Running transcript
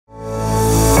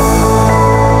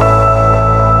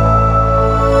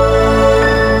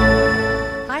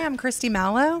Christy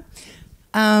Mallow.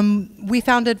 We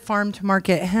founded Farm to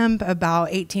Market Hemp about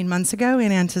 18 months ago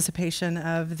in anticipation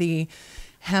of the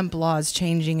hemp laws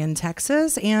changing in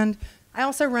Texas. And I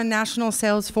also run national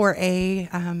sales for a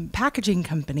packaging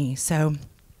company. So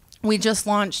we just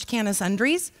launched Canna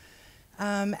Sundries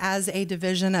as a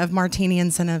division of Martini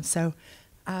Incentives. So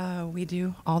we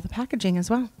do all the packaging as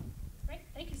well. Great,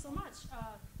 thank you so much.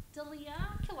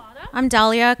 I'm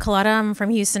Dahlia Collada. I'm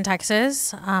from Houston,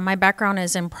 Texas. My background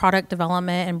is in product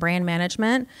development and brand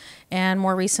management. And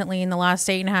more recently, in the last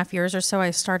 8.5 years or so,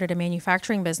 I started a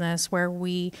manufacturing business where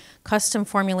we custom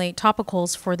formulate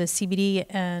topicals for the CBD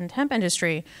and hemp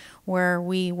industry, where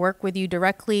we work with you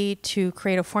directly to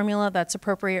create a formula that's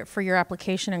appropriate for your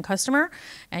application and customer.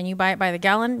 And you buy it by the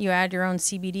gallon, you add your own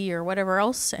CBD or whatever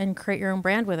else, and create your own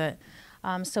brand with it.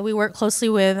 So we work closely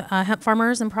with hemp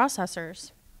farmers and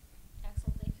processors.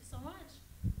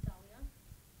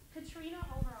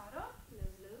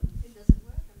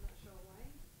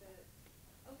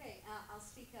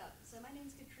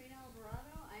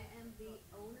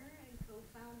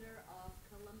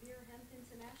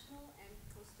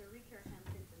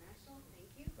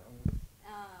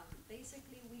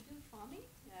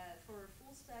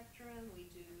 We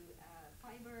do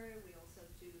fiber, we also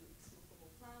do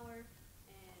smokable flower,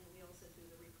 and we also do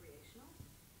the recreational.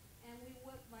 And we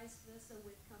work vice versa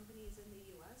with companies in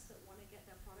the US that want to get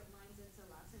their product lines into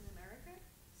Latin America.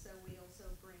 So we also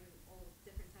bring all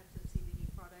different types of CBD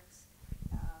products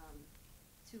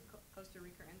to Costa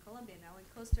Rica and Colombia. Now in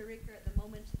Costa Rica at the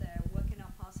moment they're working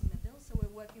on passing the bill, so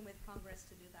we're working with Congress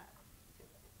to do that too.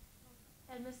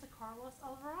 And Mr. Carlos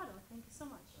Alvarado, thank you so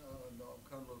much. No, I'm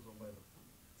Carlos Romero.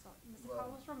 So, Mr.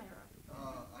 Carlos Romero.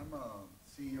 I'm a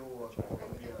CEO of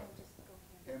Colombia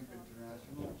Hemp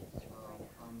International.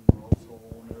 I'm also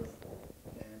owner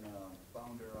and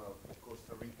founder of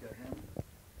Costa Rica Hemp.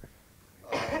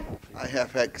 I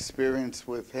have had experience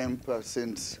with hemp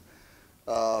since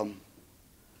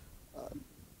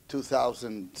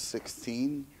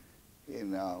 2016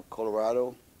 in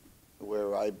Colorado,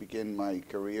 where I began my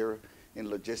career in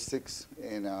logistics,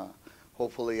 and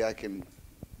hopefully I can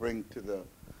bring to the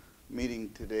meeting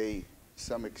today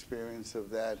some experience of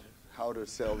that, how to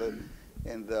sell it,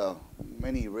 and the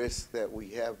many risks that we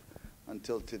have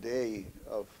until today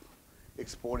of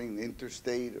exporting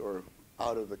interstate or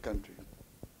out of the country.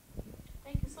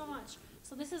 Thank you so much.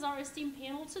 So this is our esteemed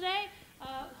panel today.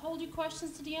 Hold your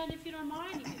questions to the end if you don't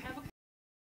mind. If you have a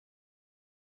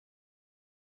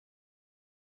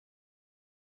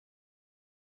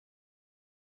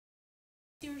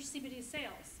your CBD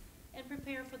sales and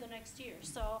prepare for the next year.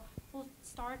 So we'll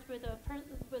start with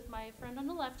my friend on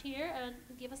the left here and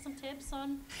give us some tips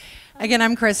on. Again,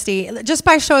 I'm Christy. Just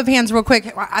by show of hands, real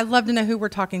quick, I'd love to know who we're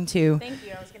talking to. Thank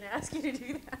you. I was going to ask you to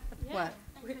do that. Yeah. What?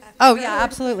 Oh, yeah,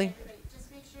 absolutely. Just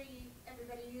make sure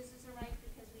everybody uses the right,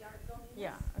 because we are going to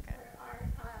Yeah, okay.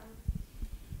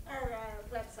 our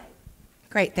website.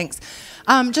 Great, thanks.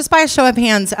 Just by a show of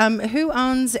hands, who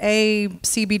owns a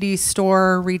CBD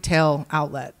store retail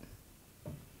outlet?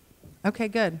 Okay,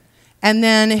 good. And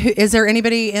then is there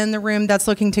anybody in the room that's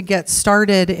looking to get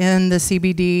started in the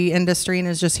CBD industry and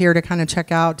is just here to kind of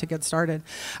check out to get started?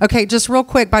 Okay, just real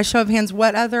quick, by show of hands,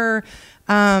 what other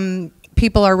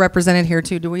people are represented here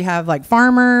too? Do we have like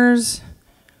farmers?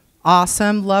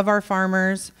 Awesome, love our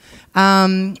farmers.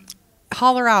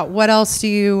 Holler out, what else do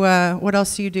you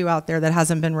do out there that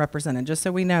hasn't been represented, just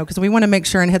so we know, because we want to make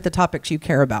sure and hit the topics you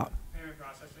care about. Payment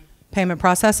processing. Payment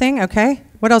processing, okay.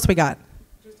 What else we got?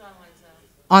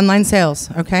 Online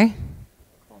sales, okay.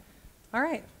 Cool. All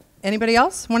right. Anybody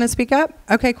else want to speak up?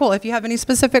 Okay, cool. If you have any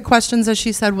specific questions, as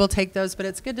she said, we'll take those, but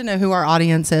it's good to know who our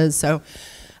audience is. So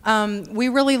we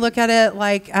really look at it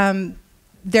like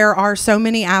there are so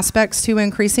many aspects to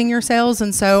increasing your sales,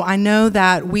 and so I know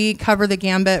that we cover the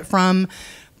gambit from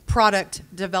product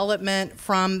development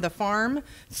from the farm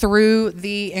through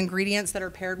the ingredients that are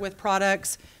paired with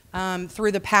products,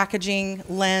 through the packaging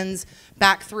lens,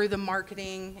 back through the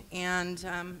marketing, and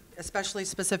especially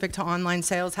specific to online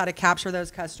sales, how to capture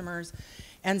those customers.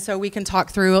 And so we can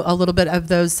talk through a little bit of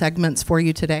those segments for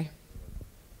you today.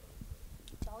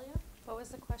 Dahlia, what was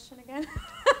the question again?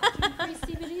 Increase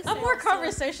CBD sales. More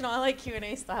conversational. I like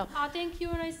Q&A style. I think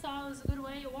Q&A style is a good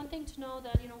way. One thing to know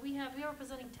that we are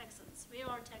representing Texans. We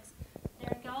are Texans.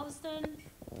 They're in Galveston,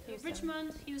 Houston.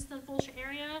 Richmond, Houston, Fulshire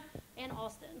area, and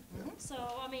Austin. Mm-hmm. So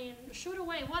I mean, shoot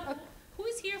away. Who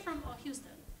is here from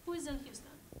Houston? Who is in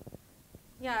Houston?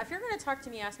 Yeah, if you're going to talk to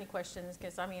me, ask me questions,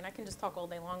 because I mean, I can just talk all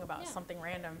day long about something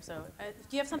random. So do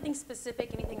you have something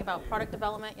specific, anything about product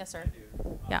development? Yes, sir. I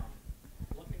do. Yeah.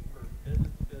 Looking for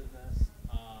business to business,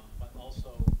 but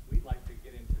also we'd like to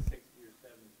get into 60 or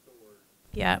 70 stores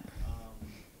Yeah. So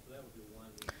that would be one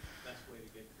of the best way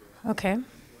to get to it. Okay.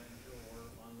 Influential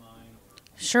or online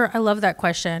or Sure, I love that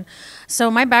question.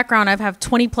 So my background, I've had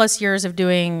 20 plus years of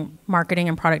doing marketing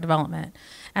and product development.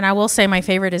 And I will say my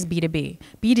favorite is B2B.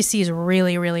 B2C is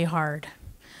really, really hard,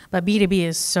 but B2B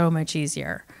is so much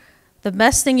easier. The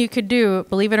best thing you could do,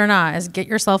 believe it or not, is get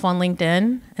yourself on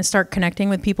LinkedIn and start connecting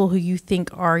with people who you think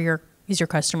is your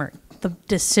customer, the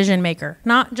decision maker,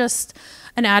 not just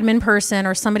an admin person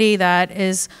or somebody that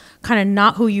is kind of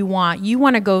not who you want. You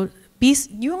want to go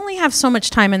you only have so much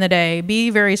time in the day.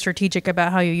 Be very strategic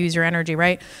about how you use your energy,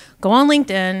 right? Go on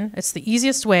LinkedIn. It's the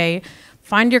easiest way.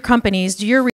 Find your companies, do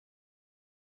your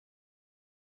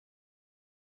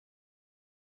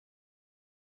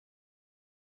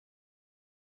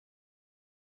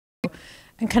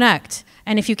and connect.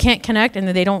 And if you can't connect and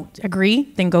they don't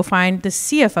agree, then go find the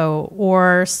CFO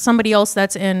or somebody else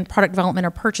that's in product development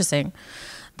or purchasing.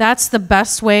 That's the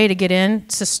best way to get in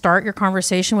to start your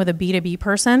conversation with a B2B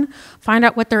person. Find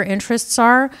out what their interests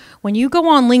are. When you go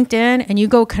on LinkedIn and you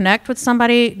go connect with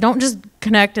somebody, don't just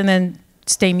connect and then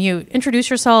stay mute. Introduce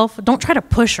yourself. Don't try to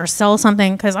push or sell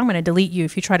something, because I'm going to delete you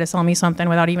if you try to sell me something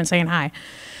without even saying hi.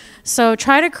 So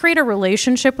try to create a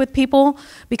relationship with people,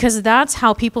 because that's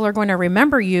how people are going to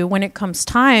remember you when it comes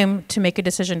time to make a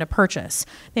decision to purchase.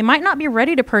 They might not be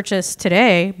ready to purchase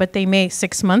today, but they may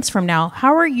 6 months from now.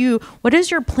 What is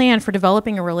your plan for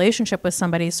developing a relationship with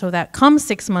somebody so that come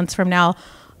 6 months from now,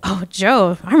 oh,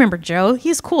 Joe, I remember Joe.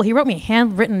 He's cool. He wrote me a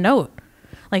handwritten note.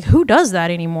 Like, who does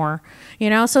that anymore?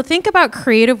 So think about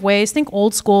creative ways. Think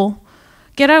old school.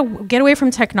 Get away from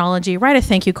technology. Write a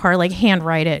thank you card, like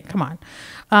handwrite it. Come on.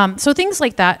 So things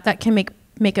like that can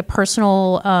make a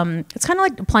personal, it's kind of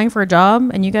like applying for a job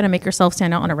and you got to make yourself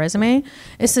stand out on a resume.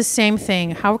 It's the same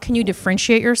thing. How can you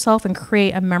differentiate yourself and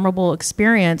create a memorable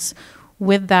experience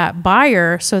with that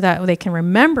buyer so that they can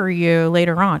remember you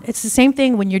later on? It's the same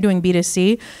thing when you're doing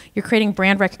B2C. You're creating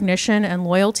brand recognition and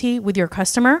loyalty with your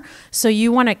customer. So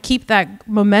you want to keep that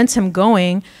momentum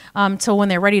going till when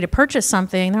they're ready to purchase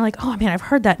something, they're like, oh man, I've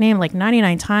heard that name like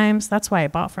 99 times. That's why I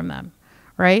bought from them.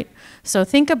 Right? So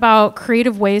think about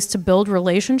creative ways to build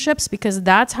relationships, because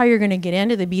that's how you're going to get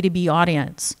into the B2B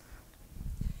audience.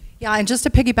 Yeah, and just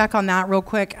to piggyback on that real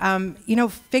quick,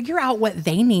 figure out what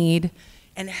they need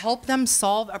and help them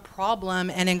solve a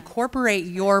problem and incorporate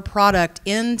your product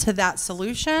into that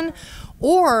solution,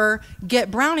 or get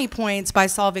brownie points by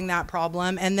solving that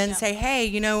problem and then say,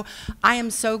 hey, I am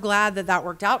so glad that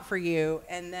worked out for you.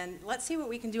 And then let's see what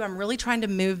we can do. I'm really trying to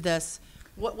move this.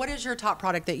 What is your top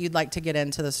product that you'd like to get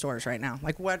into the stores right now?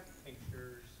 Like what?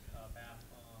 tinctures, bath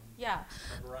bombs, Yeah.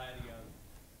 a variety of,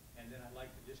 and then I'd like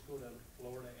to just go to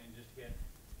Florida and just get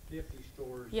 50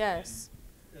 stores. Yes.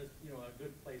 And, a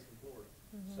good place in Florida.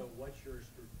 So what's your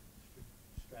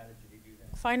strategy to do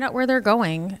that? Find out where they're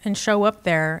going and show up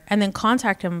there, and then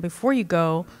contact them before you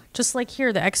go. Just like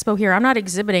here, the expo here, I'm not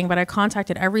exhibiting, but I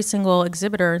contacted every single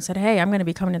exhibitor and said, hey, I'm going to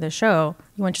be coming to the show.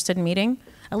 You interested in meeting?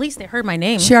 At least they heard my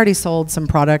name. She already sold some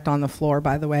product on the floor,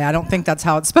 by the way. I don't think that's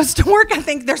how it's supposed to work. I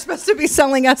think they're supposed to be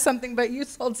selling us something, but you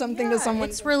sold something to someone.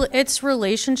 It's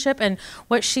relationship, and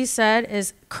what she said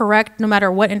is correct. No matter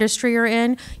what industry you're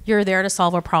in, you're there to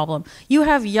solve a problem. You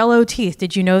have yellow teeth.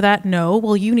 Did you know that? No.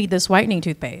 Well, you need this whitening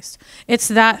toothpaste. It's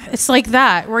like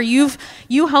that, where you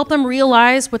help them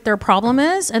realize what their problem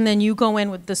is, and then you go in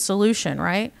with the solution,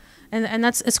 right? And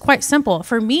it's quite simple.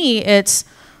 For me, it's,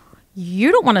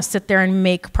 you don't want to sit there and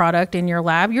make product in your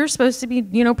lab. You're supposed to be,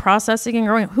 processing and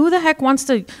growing. Who the heck wants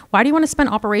to, why do you want to spend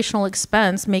operational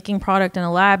expense making product in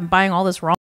a lab and buying all this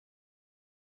raw?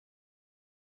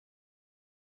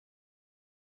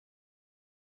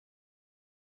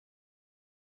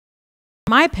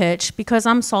 My pitch, because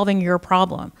I'm solving your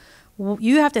problem.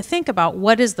 You have to think about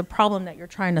what is the problem that you're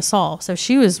trying to solve. So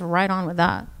she was right on with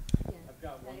that. I've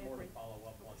got one more to follow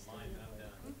up on mine, and I'm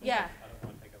done. Yeah. I don't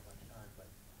want to take up much time, but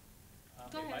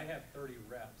if I have 30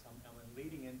 reps, I'm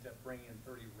leading into bringing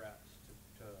in 30 reps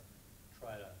to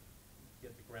try to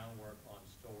get the groundwork on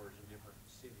stores in different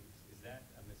cities. Is that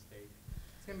a mistake?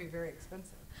 It's going to be very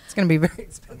expensive. It's going to be very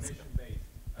expensive. Commission-based.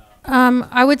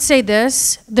 I would say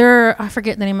this. I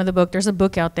forget the name of the book. There's a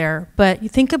book out there. But you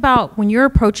think about when you're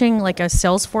approaching like a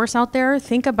sales force out there,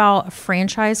 think about a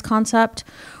franchise concept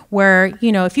where,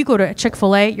 if you go to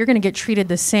Chick-fil-A, you're going to get treated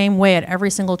the same way at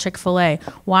every single Chick-fil-A.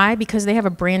 Why? Because they have a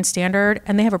brand standard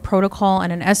and they have a protocol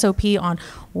and an SOP on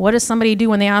what does somebody do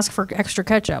when they ask for extra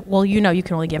ketchup? Well, you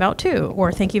can only give out 2,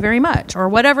 or thank you very much, or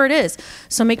whatever it is.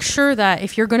 So make sure that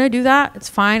if you're going to do that, it's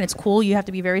fine, it's cool. You have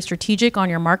to be very strategic on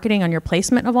your marketing, on your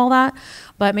placement of all that.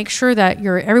 but make sure that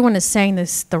everyone is saying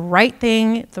the right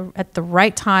thing at the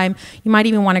right time. You might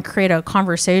even want to create a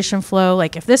conversation flow.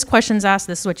 Like if this question's asked,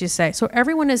 this is what you say. So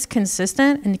everyone is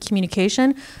consistent in the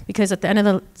communication, because at the end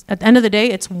of the day,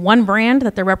 it's one brand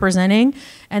that they're representing,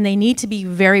 and they need to be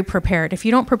very prepared. If you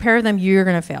don't prepare them, you're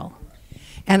going to fail.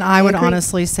 And I would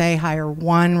honestly say hire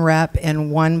one rep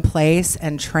in one place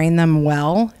and train them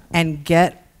well and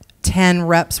get 10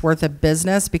 reps worth of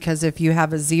business, because if you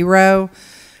have a zero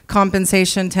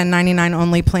compensation 1099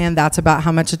 only plan, that's about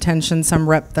how much attention some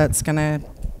rep that's going to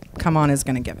come on is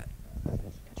going to give it.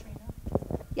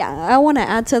 Yeah, I want to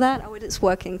add to that. Oh, it is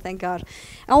working, thank God.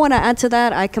 I want to add to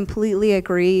that. I completely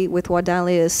agree with what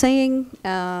Dalia is saying.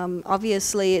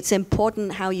 Obviously, it's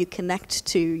important how you connect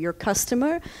to your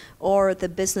customer or the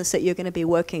business that you're going to be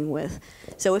working with.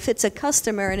 So if it's a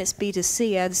customer and it's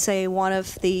B2C, I'd say one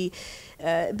of the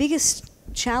biggest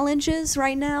challenges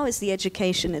right now is the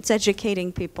education. It's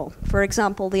educating people. For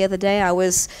example, the other day I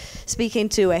was speaking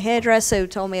to a hairdresser who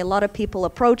told me a lot of people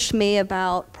approached me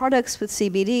about products with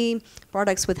CBD,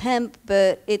 products with hemp,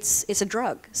 but it's a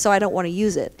drug, so I don't want to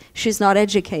use it. She's not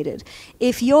educated.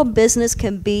 If your business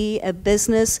can be a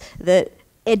business that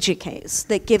educates,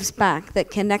 that gives back, that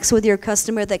connects with your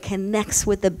customer, that connects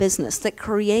with the business, that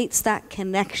creates that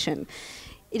connection,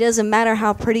 it doesn't matter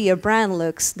how pretty your brand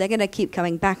looks, they're going to keep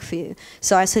coming back for you.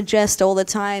 So I suggest all the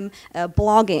time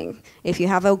blogging. If you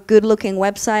have a good-looking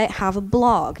website, have a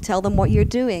blog. Tell them what you're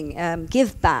doing.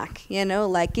 Give back,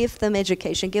 like give them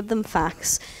education, give them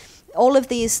facts. All of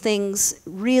these things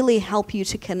really help you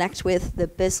to connect with the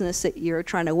business that you're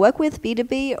trying to work with,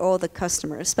 B2B, or the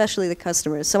customer, especially the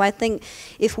customers. So I think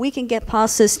if we can get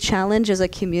past this challenge as a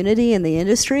community in the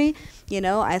industry,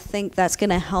 I think that's going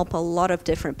to help a lot of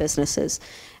different businesses.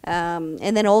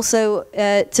 And then also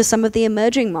to some of the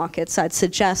emerging markets, I'd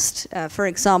suggest, for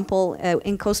example,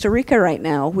 in Costa Rica right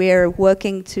now, we're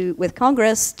working with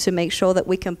Congress to make sure that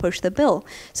we can push the bill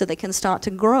so they can start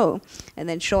to grow. And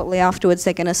then shortly afterwards,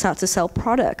 they're going to start to sell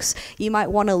products. You might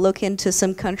want to look into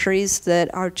some countries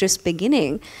that are just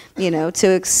beginning,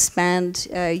 to expand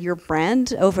your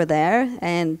brand over there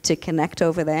and to connect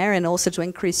over there and also to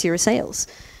increase your sales.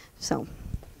 So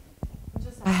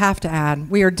I have to add,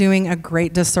 we are doing a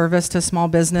great disservice to small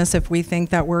business if we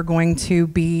think that we're going to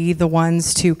be the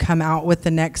ones to come out with the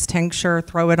next tincture,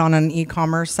 throw it on an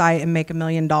e-commerce site and make $1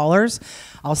 million.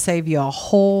 I'll save you a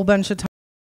whole bunch of time.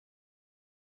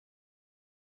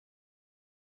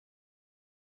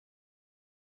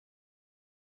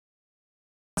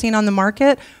 On the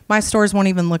market, my stores won't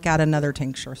even look at another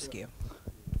tincture SKU.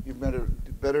 You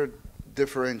better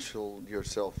differential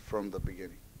yourself from the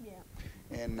beginning.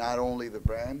 And not only the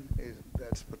brand,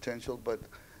 that's potential, but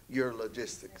your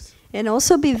logistics. And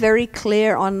also be very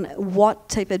clear on what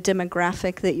type of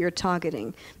demographic that you're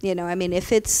targeting.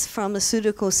 If it's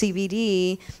pharmaceutical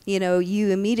CBD, you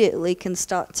immediately can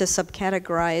start to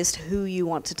subcategorize who you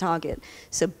want to target.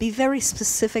 So be very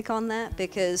specific on that,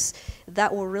 because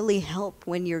that will really help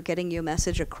when you're getting your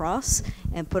message across,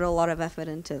 and put a lot of effort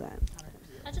into that.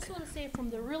 I just want to say, from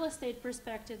the real estate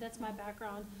perspective, that's my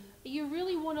background, you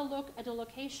really want to look at the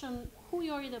location, who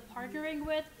you're either partnering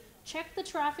with, check the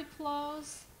traffic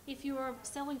flows. If you are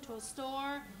selling to a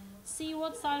store, see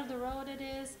what side of the road it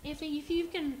is. If you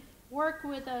can work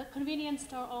with a convenience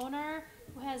store owner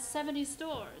who has 70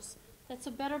 stores, that's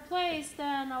a better place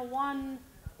than a one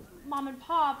mom and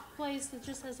pop place that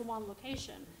just has one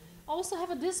location. Also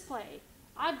have a display.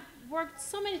 I've worked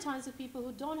so many times with people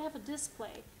who don't have a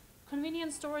display.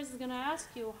 Convenience stores is going to ask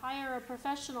you, hire a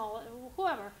professional,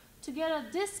 whoever, to get a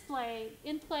display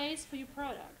in place for your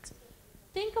product.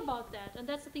 Think about that, and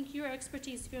that's, I think, your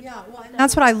expertise.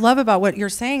 That's what I love about what you're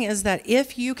saying, is that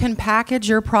if you can package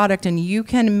your product and you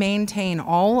can maintain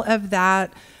all of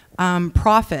that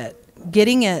profit,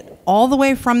 getting it all the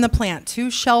way from the plant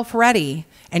to shelf ready,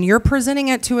 and you're presenting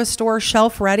it to a store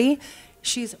shelf ready,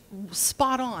 she's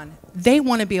spot on. They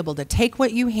want to be able to take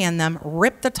what you hand them,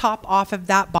 rip the top off of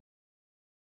that box.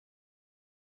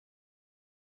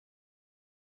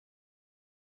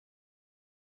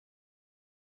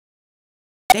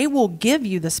 They will give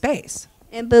you the space.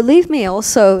 And believe me,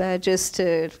 also, just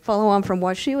to follow on from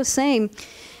what she was saying,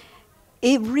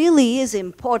 it really is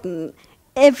important.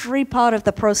 Every part of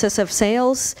the process of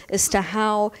sales as to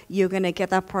how you're going to get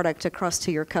that product across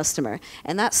to your customer.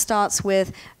 And that starts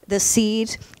with the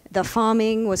seed, the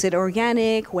farming, was it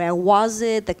organic, where was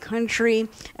it, the country,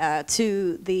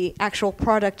 to the actual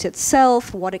product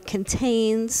itself, what it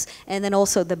contains, and then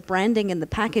also the branding and the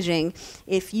packaging.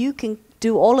 If you can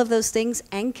do all of those things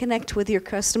and connect with your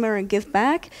customer and give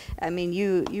back,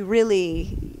 you'll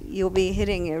be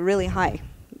hitting really high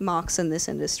marks in this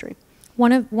industry.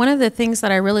 One of the things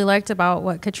that I really liked about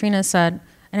what Katrina said,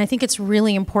 and I think it's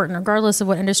really important, regardless of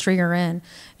what industry you're in,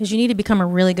 is you need to become a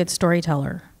really good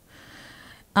storyteller.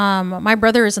 My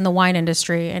brother is in the wine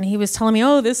industry, and he was telling me,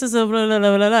 oh, this is a blah, blah,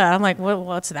 blah, blah, blah. I'm like,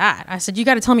 what's that? I said, you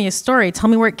got to tell me a story. Tell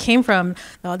me where it came from.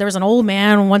 There was an old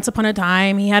man once upon a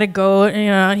time. He had a goat,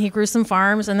 and he grew some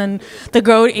farms, and then the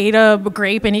goat ate a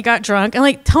grape, and he got drunk. And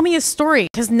like, tell me a story,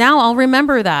 because now I'll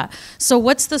remember that. So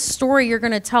what's the story you're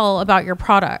going to tell about your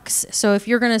products? So if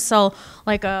you're going to sell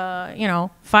like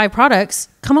 5 products,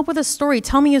 come up with a story.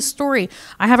 Tell me a story.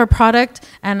 I have a product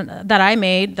that I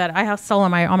made that I sell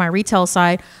on my retail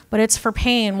side, but it's for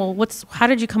pain. Well, how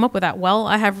did you come up with that? Well,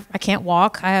 I can't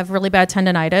walk. I have really bad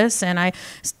tendonitis, and I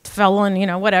fell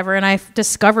in, whatever, and I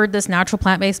discovered this natural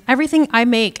plant-based. Everything I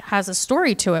make has a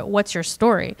story to it. What's your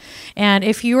story? And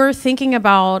if you're thinking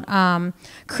about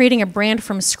creating a brand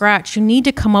from scratch, you need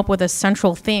to come up with a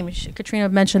central theme. Katrina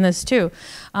mentioned this too.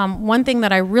 One thing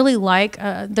that I really like,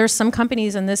 there's some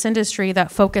companies in this industry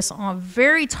that focus on a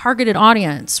very targeted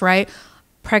audience, right?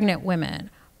 Pregnant women,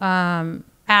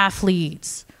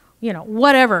 athletes,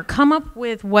 whatever. Come up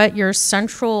with what your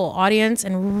central audience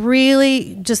and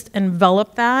really just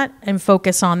envelop that and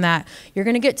focus on that. You're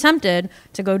going to get tempted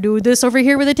to go do this over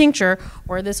here with a tincture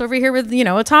or this over here with,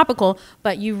 a topical,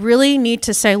 but you really need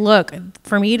to say, look,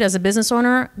 for me as a business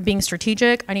owner, being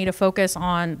strategic, I need to focus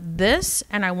on this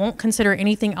and I won't consider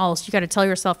anything else. You got to tell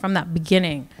yourself from that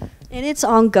beginning. And it's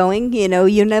ongoing,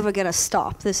 you're never going to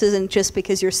stop. This isn't just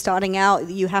because you're starting out,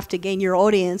 you have to gain your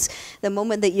audience. The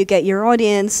moment that you get your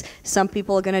audience, some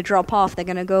people are going to drop off, they're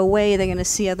going to go away, they're going to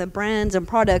see other brands and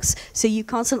products. So you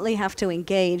constantly have to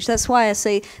engage. That's why I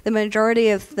say the majority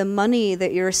of the money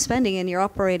that you're spending in your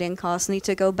operating costs need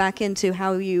to go back into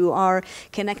how you are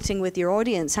connecting with your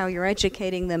audience, how you're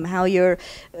educating them, how you're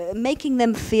making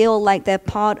them feel like they're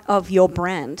part of your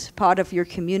brand, part of your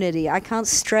community. I can't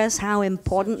stress how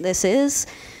important this is,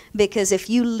 because if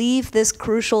you leave this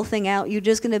crucial thing out, you're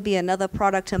just going to be another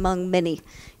product among many.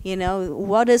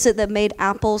 What is it that made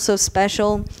Apple so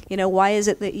special? Why is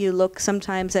it that you look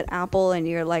sometimes at Apple and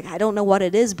you're like, I don't know what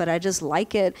it is, but I just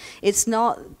like it. It's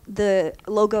not the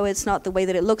logo, it's not the way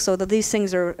that it looks, although these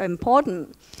things are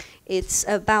important. It's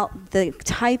about the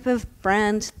type of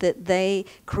brand that they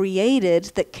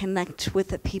created that connect with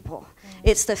the people.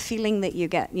 It's the feeling that you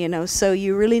get, so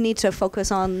you really need to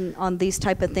focus on these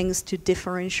type of things to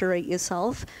differentiate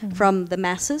yourself from the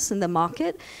masses in the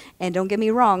market. And don't get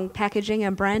me wrong, packaging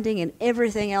and branding and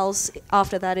everything else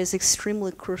after that is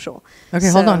extremely crucial. Okay,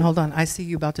 hold on. I see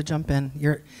you about to jump in.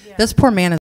 This poor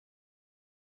man is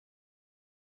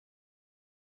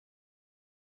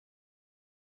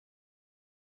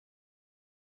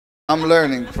I'm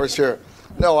learning for sure.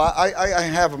 No, I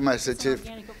have a message.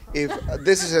 If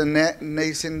this is a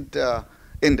nascent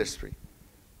industry,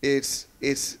 it's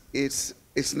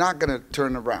not going to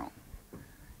turn around.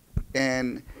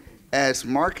 And as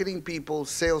marketing people,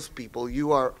 salespeople,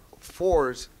 you are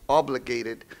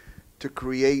obligated to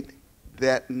create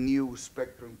that new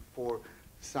spectrum for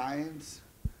science,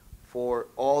 for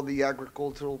all the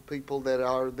agricultural people that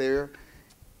are there.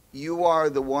 You are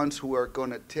the ones who are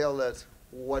going to tell us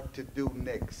what to do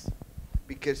next,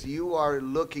 because you are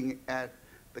looking at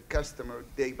the customer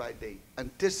day by day.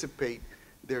 Anticipate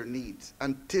their needs.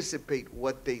 Anticipate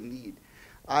what they need.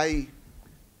 A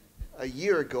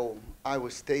year ago, I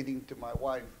was stating to my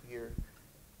wife here,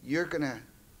 you're going to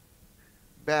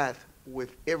bath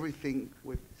with everything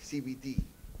with CBD.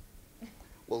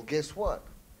 Well, guess what?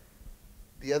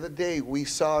 The other day, we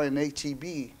saw in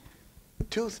HEB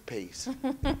toothpaste.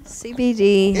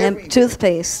 CBD and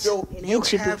toothpaste. So you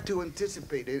HEB. have to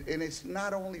anticipate it, and it's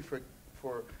not only for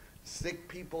sick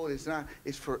people, it's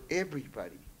for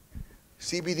everybody.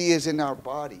 CBD is in our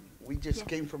body. We just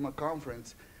came from a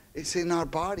conference. It's in our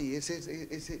body.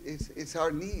 It's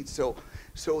our needs. So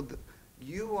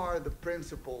you are the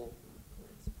principal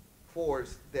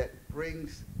force that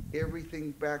brings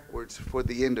everything backwards for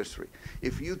the industry.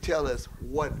 If you tell us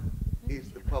what is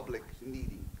the public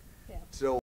needing.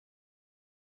 So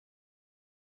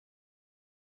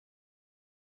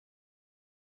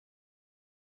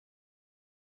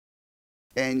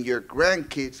and your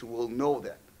grandkids will know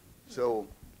that. So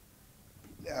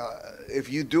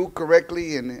if you do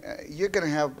correctly, and you're going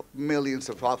to have millions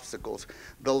of obstacles.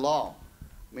 The law,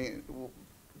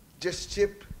 just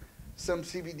ship some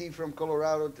CBD from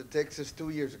Colorado to Texas 2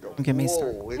 years ago. Don't get me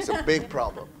started. It's a big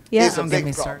problem. Yeah. It's a Don't get big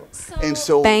me problem. started. And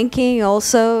so Banking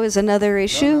also is another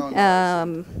issue,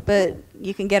 no. but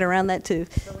you can get around that too.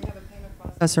 So we have a payment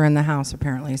process. Professor in the house,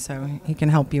 apparently, so he can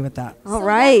help you with that. So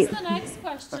right. that's the next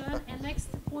question, and next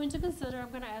point to consider. I'm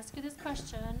going to ask you this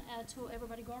question to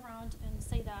everybody. Go around and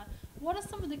say that. What are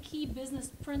some of the key business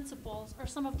principles or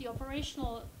some of the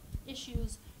operational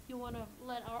issues you want to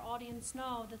let our audience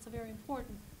know that's very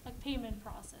important, like payment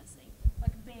processing,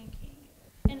 like banking,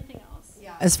 anything else?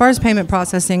 As far as payment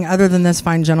processing, other than this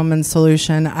fine gentleman's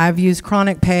solution, I've used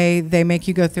Chronic Pay. They make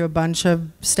you go through a bunch of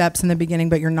steps in the beginning,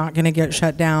 but you're not going to get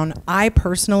shut down. I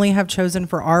personally have chosen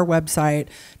for our website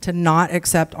to not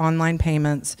accept online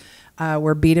payments.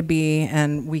 We're B2B,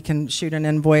 and we can shoot an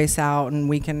invoice out, and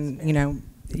we can,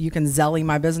 you can Zelly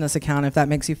my business account if that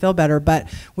makes you feel better, but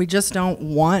we just don't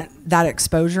want that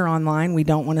exposure online. We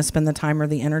don't want to spend the time or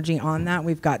the energy on that.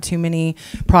 We've got too many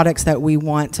products that we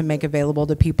want to make available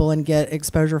to people and get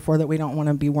exposure for that we don't want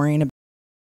to be worrying about.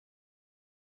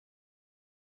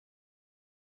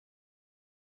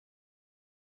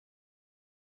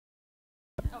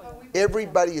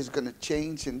 Everybody is going to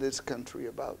change in this country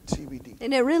about CBD.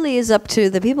 And it really is up to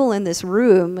the people in this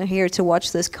room here to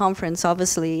watch this conference.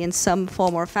 Obviously, in some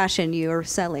form or fashion, you're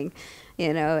selling,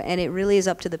 and it really is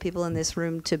up to the people in this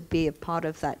room to be a part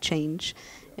of that change,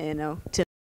 to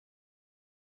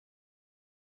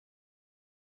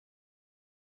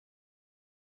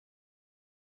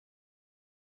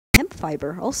hemp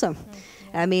fiber also.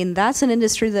 I mean, that's an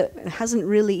industry that hasn't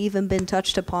really even been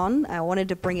touched upon. I wanted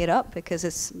to bring it up because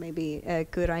it's maybe a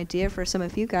good idea for some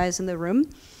of you guys in the room.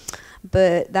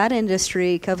 But that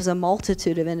industry covers a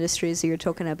multitude of industries. You're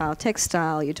talking about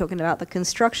textile, you're talking about the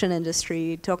construction industry,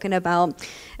 you're talking about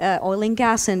oil and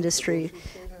gas industry,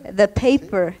 the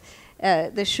paper,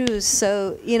 the shoes.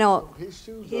 So,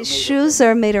 his shoes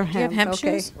are made of hemp. Do you have hemp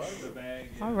shoes?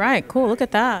 All right, cool. Look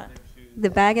at that. The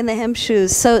bag and the hemp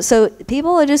shoes. So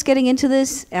people are just getting into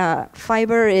this.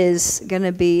 Fiber is going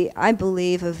to be, I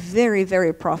believe, a very,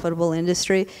 very profitable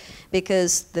industry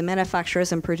because the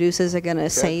manufacturers and producers are going to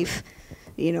save,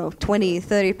 20,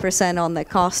 30% on the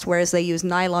cost, whereas they use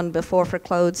nylon before for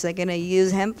clothes. They're going to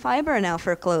use hemp fiber now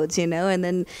for clothes, and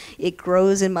then it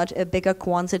grows in a bigger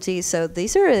quantity. So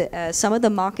these are some of the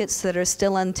markets that are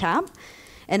still untapped.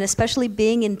 And especially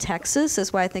being in Texas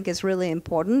is why I think it's really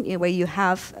important, where you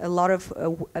have a lot of,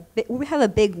 we have a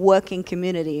big working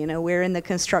community. We're in the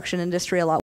construction industry a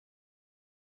lot.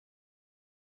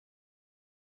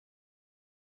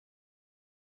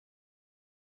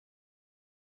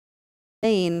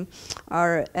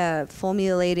 Are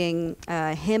formulating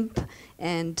hemp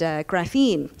and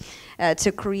graphene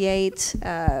to create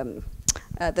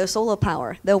the solar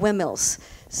power, the windmills.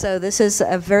 So this is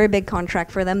a very big contract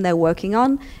for them they're working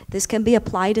on. This can be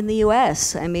applied in the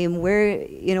U.S. I mean, we're,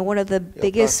 one of the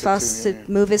biggest, fastest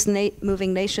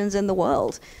moving nations in the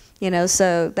world.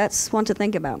 So that's one to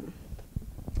think about.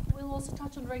 We'll also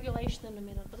touch on regulation in a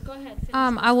minute, but go ahead.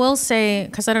 I will say,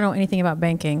 because I don't know anything about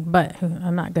banking, but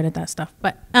I'm not good at that stuff.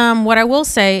 But what I will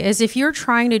say is if you're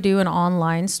trying to do an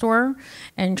online store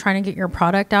and trying to get your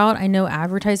product out, I know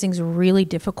advertising is really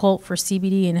difficult for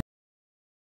CBD and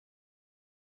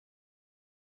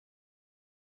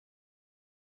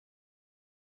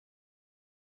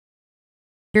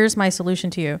here's my solution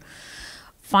to you.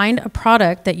 Find a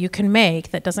product that you can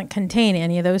make that doesn't contain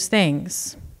any of those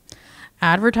things.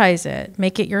 Advertise it.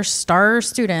 Make it your star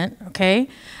student, okay?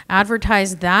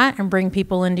 Advertise that and bring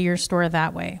people into your store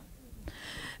that way.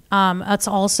 That's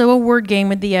also a word game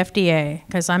with the FDA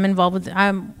because I'm involved with,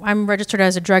 I'm registered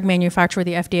as a drug manufacturer with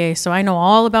the FDA, so I know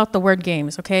all about the word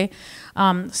games, okay?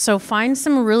 So find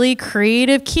some really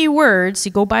creative keywords.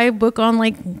 You go buy a book on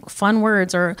like fun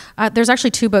words, or there's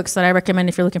actually 2 books that I recommend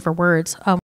if you're looking for words.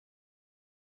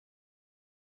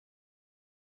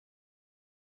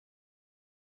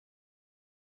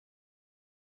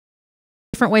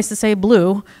 Different ways to say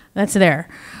blue, that's there.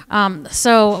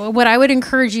 So what I would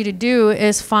encourage you to do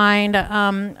is find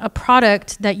a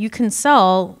product that you can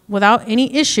sell without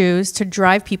any issues to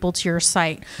drive people to your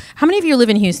site. How many of you live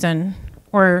in Houston?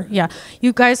 Or, yeah,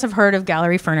 you guys have heard of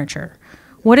Gallery Furniture.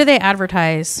 What do they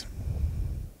advertise?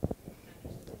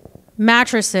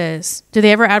 Mattresses. Do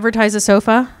they ever advertise a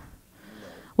sofa?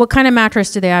 What kind of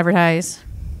mattress do they advertise?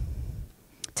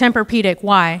 Tempur-Pedic.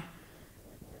 Why?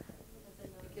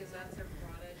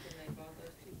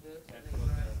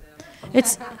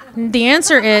 It's the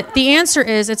answer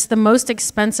is it's the most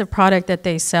expensive product that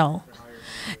they sell.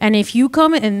 And if you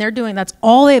come and they're doing, that's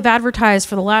all they've advertised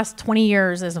for the last 20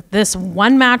 years is this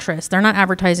one mattress. They're not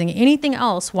advertising anything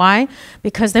else. Why?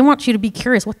 Because they want you to be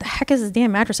curious. What the heck is this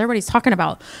damn mattress everybody's talking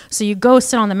about? So you go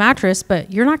sit on the mattress,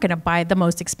 but you're not going to buy the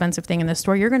most expensive thing in the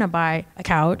store. You're going to buy a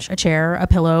couch, a chair, a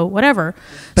pillow, whatever.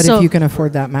 But so, if you can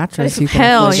afford that mattress, you can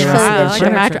hell afford the yeah, rest of the like a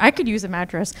furniture. mattress. I could use a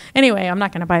mattress. Anyway, I'm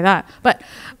not going to buy that. But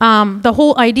the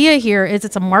whole idea here is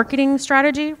it's a marketing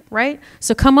strategy, right?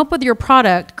 So come up with your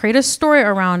product, create a story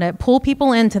around it, pull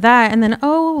people into that, and then,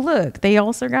 oh, look, they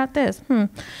also got this. And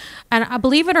I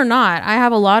believe it or not, I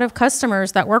have a lot of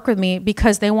customers that work with me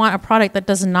because they want a product that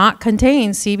does not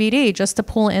contain CBD just to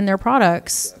pull in their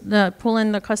products, pull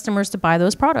in the customers to buy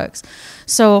those products.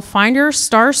 So find your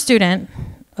star student,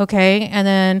 okay, and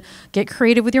then get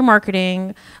creative with your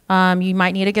marketing. You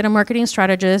might need to get a marketing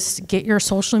strategist, get your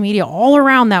social media all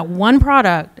around that one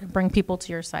product, and bring people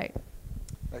to your site.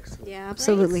 Excellent. Yeah,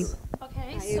 absolutely.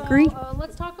 Okay, I so agree.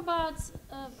 Let's talk about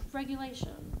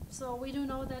regulation. So we do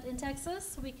know that in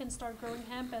Texas, we can start growing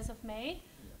hemp as of May.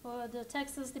 The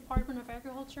Texas Department of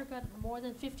Agriculture got more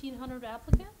than 1,500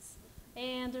 applicants,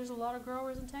 and there's a lot of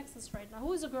growers in Texas right now.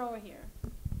 Who is a grower here?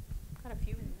 Got a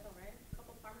few in the middle, right? A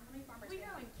couple farmers. How many farmers? We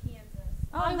are in Kansas.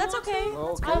 Oh, that's okay.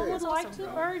 I would like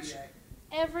to urge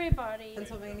everybody,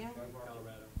 Pennsylvania?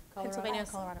 Pennsylvania,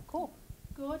 Colorado. Cool.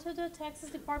 go to the Texas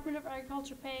Department of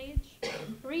Agriculture page,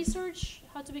 research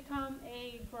how to become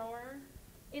a grower.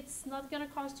 It's not going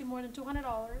to cost you more than $200,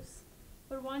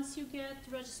 but once you get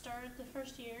registered the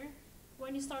first year,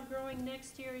 when you start growing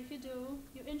next year, if you do,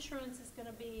 your insurance is going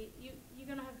to be, you're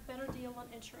going to have a better deal on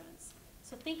insurance.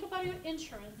 So think about your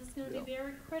insurance. It's going to be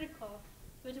very critical,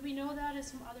 but we know that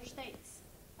is from other states.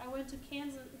 I went to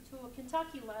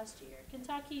Kentucky last year.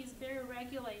 Kentucky is very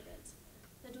regulated.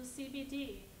 They do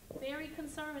CBD, very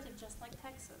conservative, just like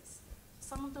Texas.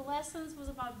 Some of the lessons was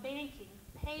about banking,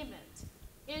 payment,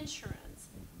 insurance.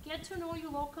 Get to know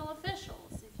your local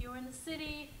officials. If you're in the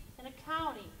city, in a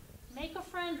county, make a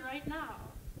friend right now.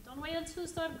 Don't wait until you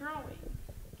start growing.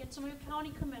 Get to know your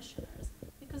county commissioners,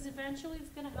 because eventually it's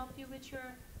going to help you with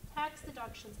your tax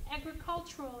deductions,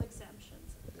 agricultural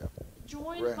exemptions.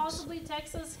 Join Grants. possibly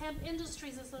Texas Hemp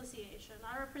Industries Association.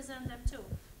 I represent them too.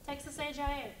 Texas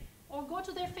HIA. Or go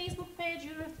to their Facebook page.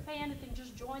 You don't have to pay anything.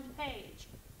 Just join the page.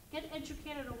 Get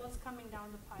educated on what's coming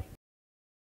down the pipe.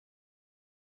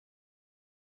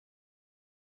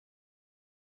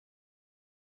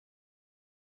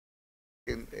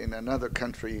 In another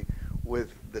country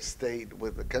with the state,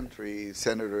 with the country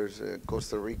senators,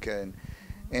 Costa Rica,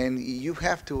 and you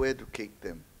have to educate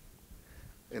them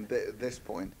at this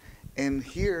point. And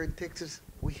here in Texas,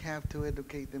 we have to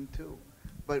educate them too.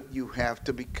 But you have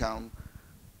to become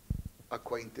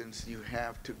acquaintance, you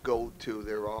have to go to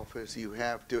their office, you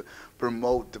have to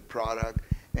promote the product,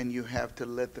 and you have to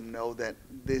let them know that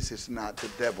this is not the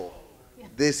devil.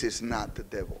 This is not the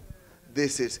devil.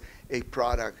 This is a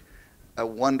product, a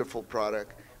wonderful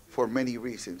product for many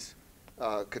reasons.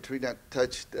 Katrina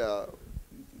touched the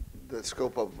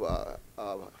scope of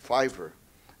Fiverr.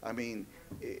 I mean,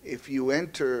 if you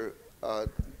enter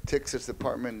Texas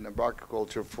Department of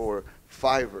Agriculture for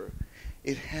Fiverr,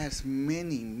 it has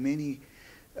many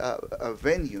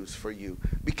venues for you,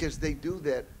 because they do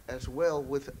that as well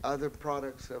with other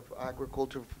products of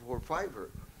agriculture for Fiverr.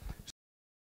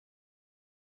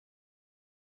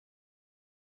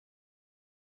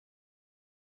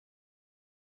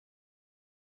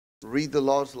 Read the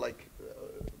laws, like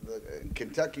the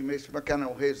Kentucky, Mr.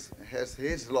 McConnell has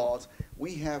his laws.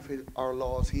 We have our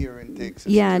laws here in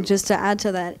Texas. Yeah, too. just to add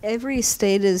to that, every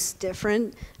state is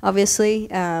different. Obviously,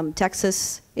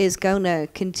 Texas is going to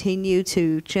continue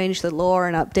to change the law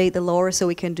and update the law so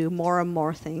we can do more and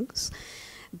more things.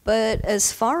 But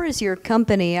as far as your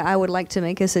company, I would like to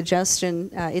make a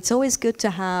suggestion. It's always good to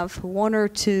have one or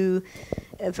two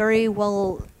very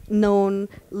well-known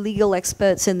legal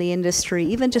experts in the industry,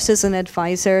 even just as an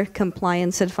advisor,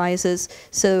 compliance advisors.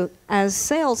 So as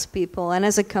salespeople and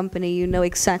as a company, you know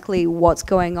exactly what's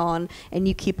going on and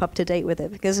you keep up to date with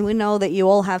it, because we know that you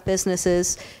all have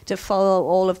businesses to follow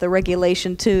all of the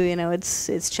regulation too. You know,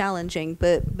 it's challenging,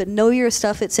 but know your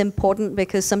stuff. It's important,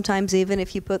 because sometimes even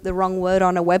if you put the wrong word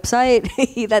on a website,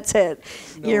 that's it.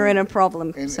 No, you're in a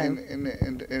problem. And, so.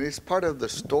 and it's part of the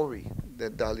story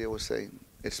that Dalia was saying.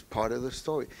 It's part of the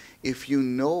story. If you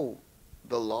know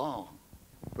the law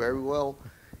very well,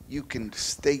 you can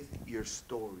state your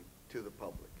story to the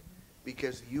public,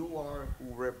 because you are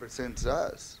who represents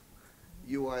us.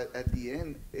 You are, at the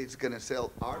end, it's going to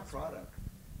sell our product,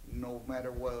 no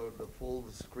matter where the full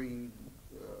screen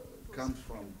comes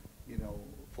from, you know,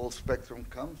 full spectrum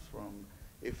comes from.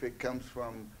 If it comes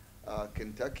from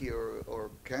Kentucky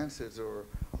or Kansas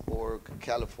or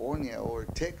California or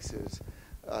Texas.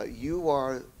 You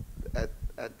are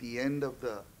at the end of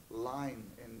the line,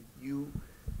 and you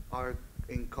are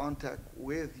in contact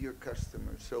with your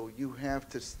customers. So you have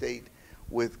to state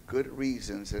with good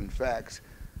reasons and facts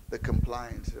the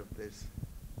compliance of this.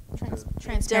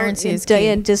 Transparency is key.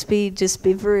 And just be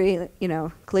very,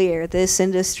 clear. This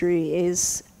industry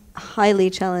is highly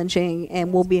challenging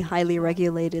and will be highly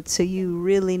regulated. So you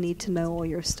really need to know all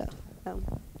your stuff.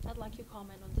 I'd like your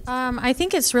comment on this. I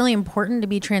think it's really important to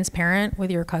be transparent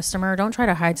with your customer. Don't try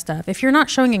to hide stuff. If you're not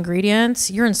showing ingredients,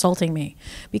 you're insulting me,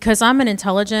 because I'm an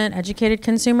intelligent, educated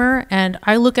consumer, and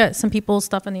I look at some people's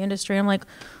stuff in the industry. I'm like,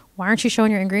 why aren't you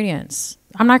showing your ingredients?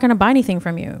 I'm not going to buy anything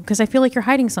from you because I feel like you're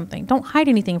hiding something. Don't hide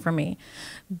anything from me.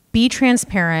 Be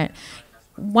transparent.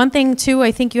 One thing too,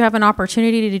 I think you have an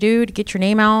opportunity to do to get your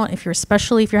name out,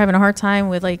 especially if you're having a hard time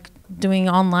with like doing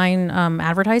online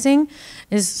advertising,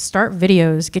 is start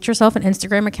videos. Get yourself an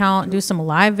Instagram account, do some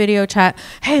live video chat.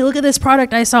 Hey, look at this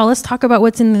product I saw. Let's talk about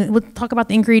let's talk about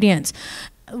the ingredients.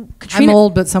 I'm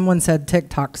old, but someone said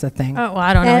TikTok's a thing. Oh, well,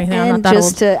 I don't know anything. I'm not And that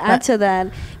just old. to add to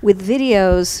that, with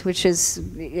videos, which is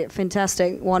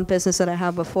fantastic, one business that I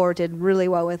had before did really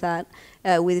well with that.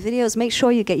 With videos, make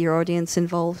sure you get your audience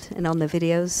involved and on the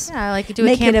videos. Yeah, like you do a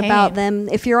Make it campaign. about them.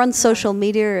 If you're on social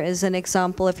media, as an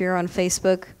example, if you're on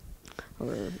Facebook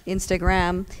or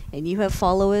Instagram and you have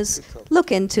followers,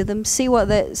 look into them, see what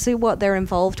they're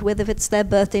involved with. If it's their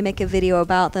birthday, make a video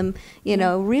about them.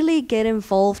 Really get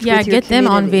involved. Yeah, with your get them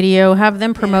on community. video. Have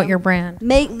them promote Yeah. your brand.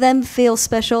 Make them feel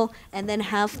special, and then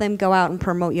have them go out and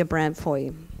promote your brand for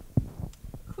you.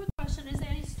 Quick question, is there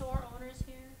any store owners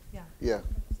here? Yeah.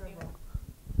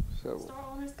 So Store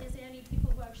owners, is there any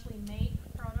people who actually make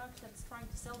products that's trying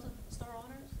to sell to store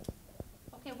owners?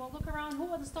 Okay, well, look around.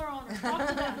 Who are the store owners? Talk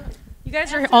to them. You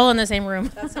guys are all in the same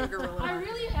room. After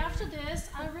this,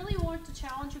 I really want to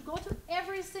challenge you. Go to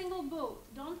every single booth.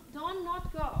 Don't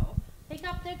not go. Pick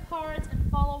up their cards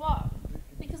and follow up.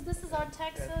 Because this is our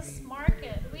Texas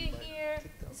market. We're here.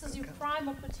 This is your prime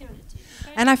opportunity.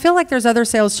 Okay? And I feel like there's other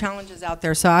sales challenges out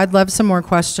there, so I'd love some more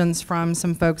questions from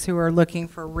some folks who are looking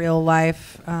for real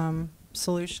life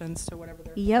solutions to whatever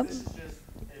they're. Yep. This is just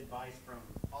advice from,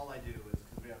 all I do is,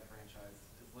 because we have a franchise,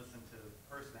 is listen to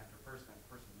person after person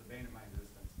after person, the bane of my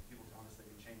existence. People tell us they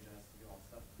can change us, do all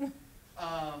stuff.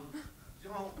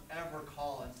 Don't ever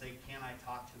call and say, can I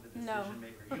talk to the decision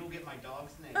maker? You'll get my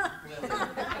dog's name, Lily.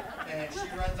 And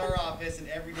she runs our office, and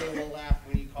every day we'll laugh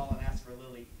when you call and ask for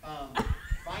Lily.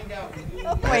 Find out who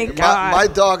my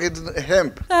dog is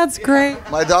hemp. That's great.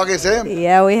 My dog is hemp.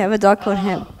 Yeah, we have a dog called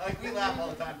him. Like, we laugh all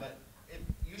the time, but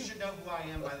you should know who I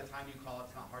am by the time you call.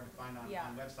 It's not hard to find on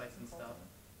websites and stuff.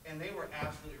 And they were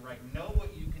absolutely right. Know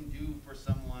what you can do for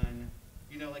someone.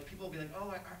 Like people will be like,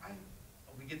 oh,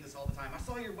 we get this all the time. I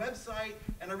saw your website,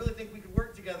 and I really think we could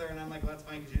work together. And I'm like, well, that's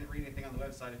fine, because you didn't read anything on the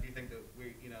website if you think that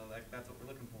that's what we're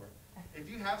looking for. If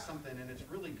you have something and it's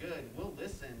really good, we'll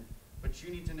listen, but you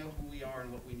need to know who we are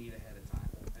and what we need ahead of time.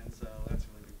 And so that's a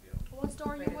really big deal. What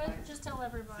store are you with? Just tell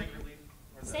everybody. Sacred Leaf.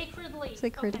 Sacred Leaf.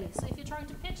 Sacred Okay, Leaf. so if you're trying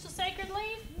to pitch the Sacred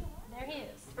Leaf, there he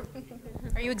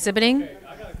is. Are you exhibiting? Okay,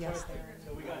 I got a question.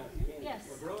 So we got, Yes.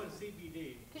 we're growing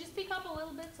CBD. Could you speak up a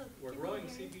little bit so We're people growing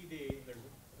can hear you? CBD.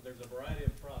 There's a variety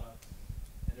of products,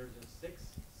 and there's a six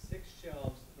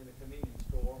shelves in the convenience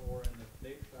store or in the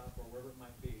vape shop or wherever it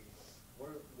might be.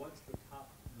 What's the top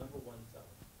 #1 seller?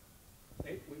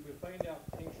 We find out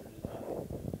tinctures is not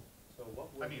it. So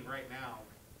what would Right now,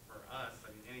 for us,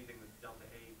 anything that's Delta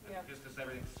 8, just because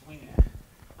everything's swinging,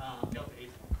 Delta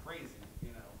 8's crazy,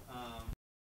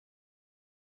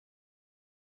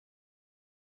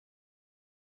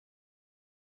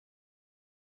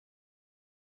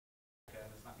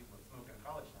 It's not people that smoke in a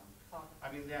college town.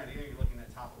 You're looking at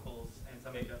topicals and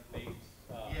some of the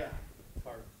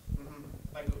cards?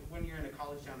 Like when you're in a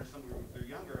college town or somewhere they're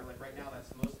younger, like right now,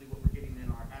 that's mostly what we're getting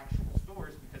in our actual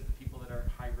stores because the people that are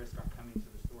at high risk aren't coming to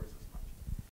the stores as much.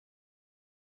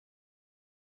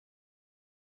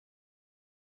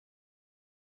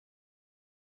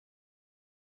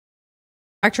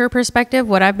 Manufacturer perspective,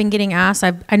 what I've been getting asked,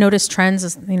 I notice trends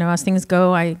as things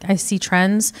go. I see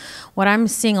trends. What I'm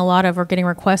seeing a lot of or getting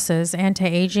requests is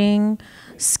anti-aging,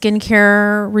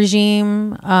 skincare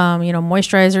regime,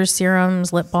 moisturizers,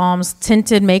 serums, lip balms,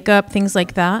 tinted makeup, things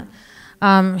like that.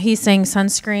 He's saying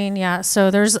sunscreen. Yeah.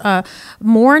 So there's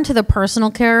more into the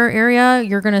personal care area.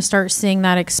 You're going to start seeing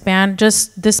that expand.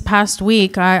 Just this past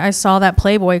week, I saw that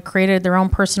Playboy created their own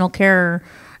personal care,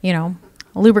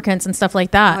 lubricants and stuff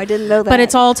like that. I didn't know that. But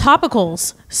it's all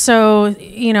topicals. So,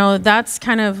 you know, that's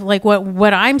kind of like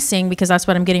what I'm seeing, because that's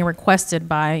what I'm getting requested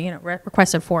by, you know,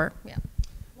 requested for. Yeah.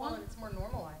 Well, and it's more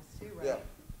normalized too, right?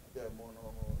 Yeah, more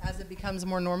normalized. As it becomes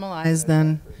more normalized,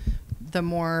 then the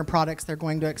more products they're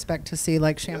going to expect to see,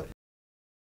 like shampoo.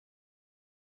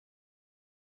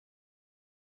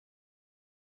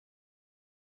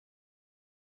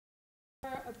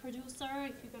 A producer,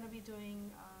 if you're going to be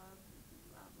doing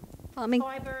Farming.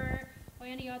 fiber or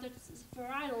any other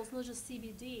varietals, not just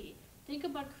CBD, think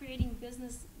about creating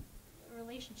business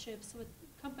relationships with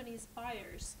companies,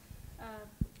 buyers.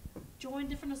 Join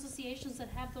different associations that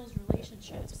have those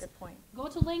relationships. That's a good point. Go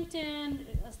to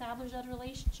LinkedIn, establish that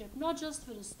relationship, not just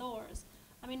for the stores.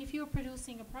 I mean, if you're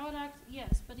producing a product,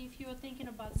 yes, but if you're thinking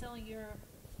about selling your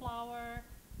flour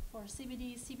for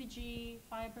CBD, CBG,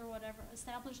 fiber, whatever,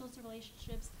 establish those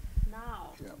relationships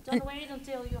now. Yeah. Don't wait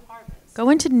until you harvest. Go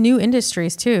into new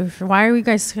industries too. Why are you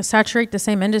guys saturate the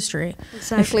same industry?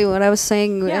 Exactly what I was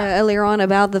saying Yeah. earlier on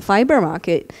about the fiber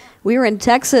market. We were in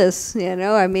Texas, you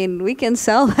know, I mean, we can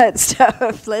sell that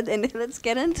stuff. Let's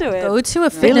get into it. Go to a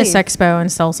fitness Really. expo and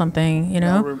sell something, you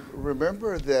know? Now,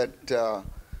 remember that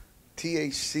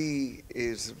THC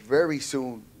is very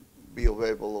soon be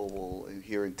available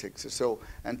here in Texas. So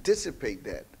anticipate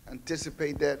that.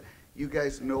 Anticipate that. You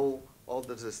guys know all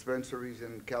the dispensaries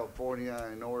in California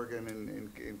and Oregon and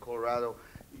in Colorado.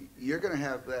 You're going to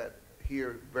have that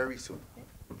here very soon.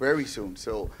 Very soon.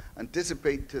 So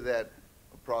anticipate to that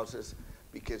process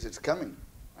because it's coming.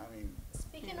 I mean,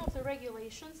 Speaking of the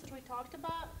regulations that we talked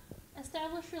about,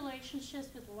 establish relationships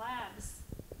with labs,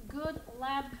 good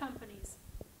lab companies,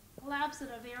 labs that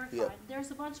are verified. Yep.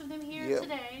 There's a bunch of them here Yep.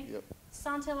 today. Yep.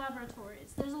 Sante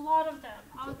Laboratories. There's a lot of them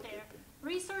out there.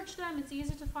 Research them. It's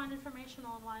easy to find information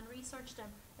online. Research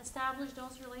them. Establish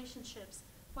those relationships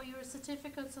for your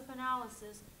certificates of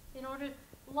analysis. In order,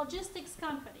 logistics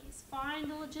companies, find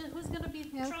the who's going to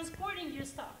be Yep. transporting your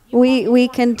stuff. We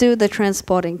can do the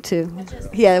transporting too.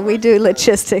 Logistics. Yeah, we do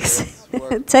logistics.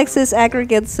 Work.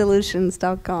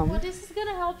 TexasAggregatesolutions.com. Well, this is going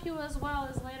to help you as well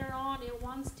as later on,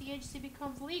 once THC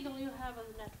becomes legal, you have a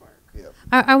network. Yep.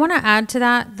 I want to add to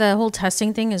that, the whole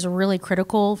testing thing is really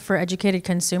critical for educated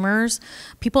consumers.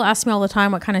 People ask me all the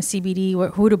time what kind of CBD,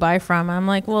 who to buy from. I'm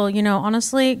like, well, you know,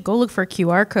 honestly, go look for a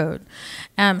QR code.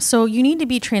 So you need to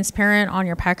be transparent on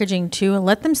your packaging too, and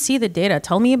let them see the data.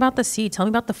 Tell me about the seed. Tell me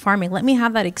about the farming. Let me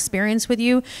have that experience with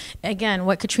you. Again,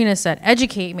 what Katrina said,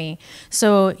 educate me.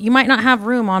 So you might not have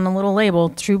room on a little label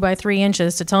 2 by 3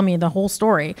 inches to tell me the whole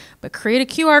story, but create a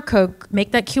QR code,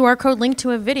 make that QR code link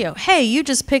to a video. Hey, you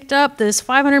just picked up this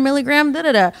 500 milligram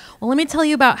da-da-da. Well, let me tell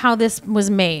you about how this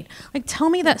was made. Like, tell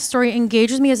me that story,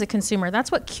 engage with me as a consumer.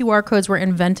 That's what QR codes were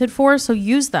invented for, so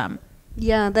use them.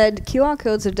 Yeah, the QR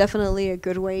codes are definitely a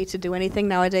good way to do anything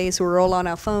nowadays. We're all on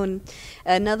our phone.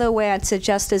 Another way I'd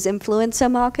suggest is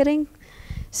influencer marketing.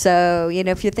 So, you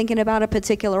know, if you're thinking about a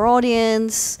particular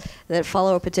audience that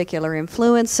follow a particular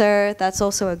influencer, that's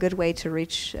also a good way to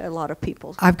reach a lot of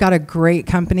people. I've got a great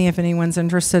company if anyone's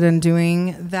interested in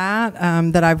doing that,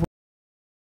 that I've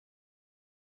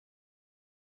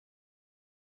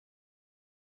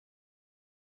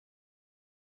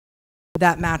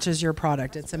that matches your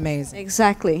product. It's amazing.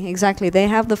 Exactly, exactly. They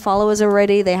have the followers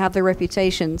already. They have the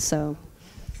reputation, so.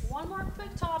 One more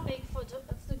quick topic for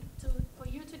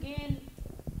you to gain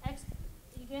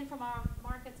from our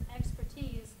market's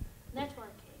expertise,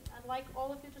 networking. I'd like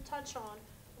all of you to touch on.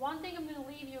 One thing I'm going to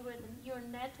leave you with, your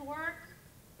network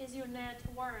is your net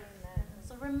worth.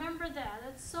 So remember that.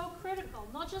 It's so critical,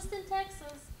 not just in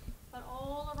Texas, but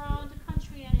all around the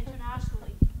country and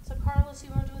internationally. So Carlos, you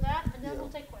want to do that? And then we'll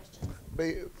take questions.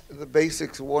 The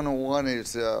basics 101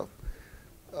 is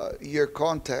your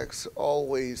contacts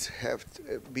always have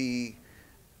to be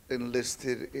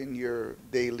enlisted in your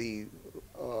daily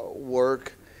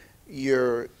work,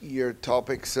 your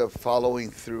topics of following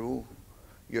through,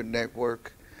 your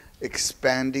network,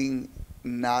 expanding.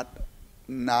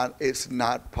 It's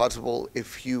not possible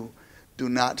if you do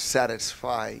not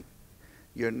satisfy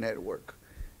your network.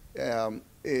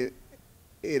 It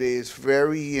is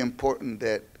very important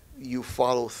that you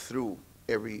follow through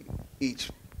each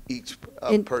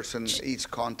person, each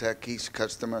contact, each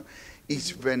customer,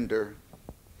 each vendor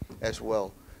as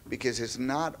well, because it's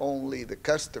not only the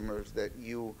customers that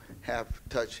you have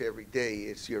touch every day,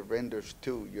 it's your vendors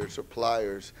too, your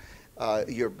suppliers,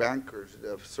 your bankers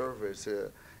of service,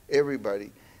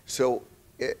 everybody. So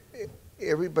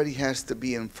everybody has to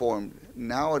be informed.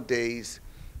 Nowadays,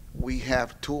 we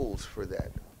have tools for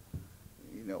that.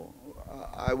 You know,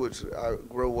 I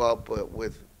grew up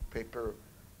with paper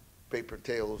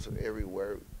tails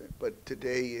everywhere, but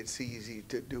today it's easy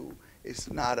to do.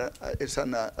 It's not it's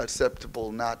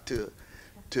unacceptable not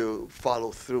to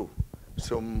follow through.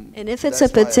 So and if it's a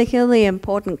particularly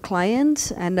important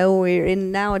client, I know we're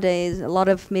in nowadays, a lot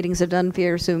of meetings are done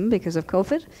via Zoom because of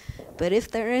COVID. But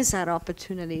if there is that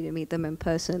opportunity to meet them in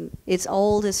person, it's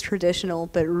old, it's traditional,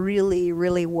 but really,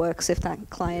 really works if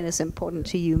that client is important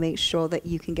to you. Make sure that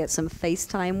you can get some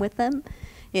FaceTime with them,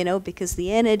 you know, because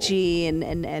the energy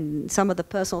and some of the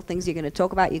personal things you're going to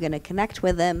talk about, you're going to connect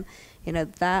with them, you know,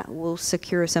 that will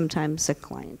secure sometimes a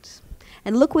client.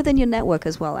 And look within your network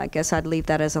as well. I guess I'd leave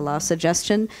that as a last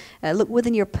suggestion. Look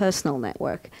within your personal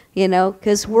network, you know,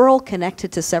 because we're all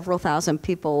connected to several thousand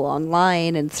people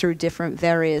online and through different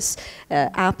various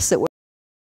apps that we're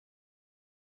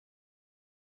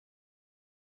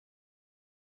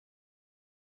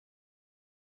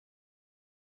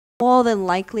more than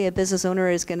likely a business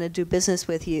owner is going to do business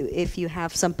with you if you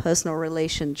have some personal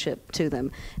relationship to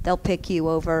them. They'll pick you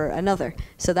over another.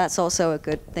 So that's also a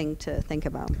good thing to think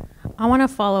about. I want to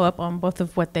follow up on both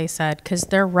of what they said because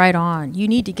they're right on. You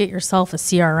need to get yourself a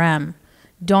CRM.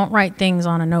 Don't write things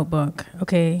on a notebook,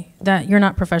 okay? That you're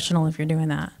not professional if you're doing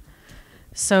that.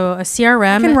 So a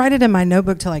CRM. I can write it in my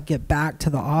notebook till I get back to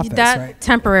the office, that right?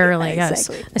 Temporarily, Yeah, yes.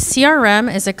 exactly. A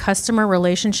CRM is a customer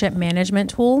relationship management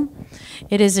tool.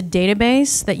 It is a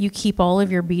database that you keep all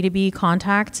of your B2B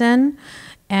contacts in,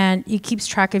 and it keeps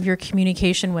track of your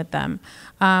communication with them.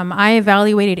 I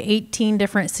evaluated 18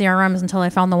 different CRMs until I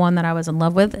found the one that I was in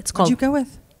love with. It's called What'd you go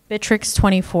with?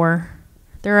 Bitrix24.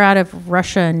 They're out of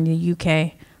Russia and the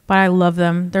UK, but I love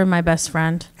them. They're my best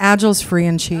friend. Agile's free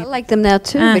and cheap. I like them now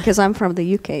too because I'm from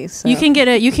the UK. So. You can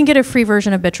get a free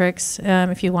version of Bitrix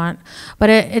if you want, but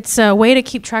it's a way to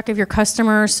keep track of your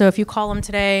customers. So if you call them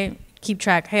today, keep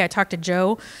track. Hey, I talked to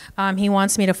Joe. He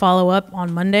wants me to follow up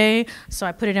on Monday, so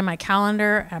I put it in my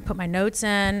calendar. And I put my notes in,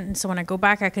 and so when I go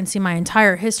back, I can see my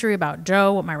entire history about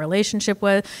Joe, what my relationship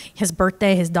was, his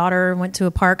birthday, his daughter went to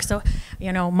a park. So,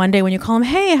 you know, Monday when you call him,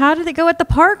 hey, how did it go at the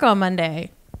park on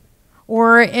Monday?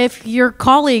 Or if your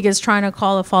colleague is trying to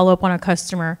call a follow-up on a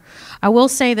customer. I will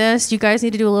say this, you guys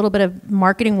need to do a little bit of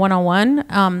marketing one-on-one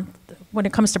when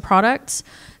it comes to products.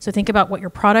 So think about what your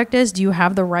product is. Do you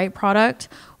have the right product?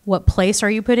 What place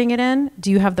are you putting it in? Do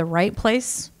you have the right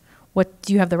place?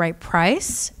 Do you have the right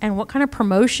price? And what kind of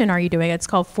promotion are you doing? It's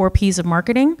called 4 Ps of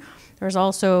marketing. There's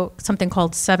also something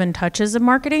called 7 touches of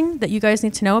marketing that you guys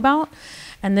need to know about.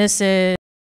 And this is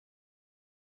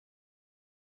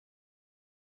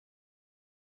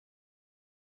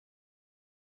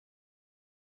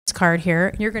card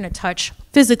here. You're going to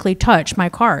physically touch my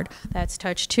card. That's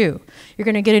touch 2. You're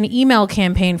going to get an email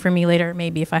campaign from me later,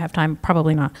 maybe if I have time,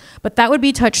 probably not. But that would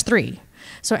be touch 3.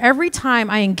 So every time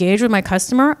I engage with my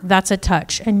customer, that's a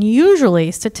touch. And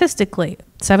usually, statistically,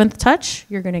 7th touch,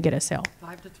 you're going to get a sale.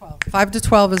 5 to 12. 5 to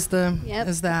 12 is the Yep.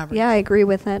 is the average. Yeah, I agree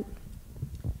with that.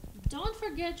 Don't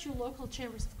forget your local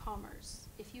chambers of commerce.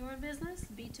 If you're in business,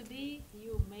 B2B,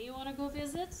 you may want to go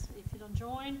visit. If you don't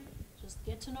join, just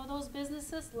get to know those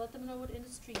businesses, let them know what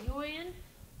industry you're in.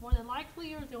 More than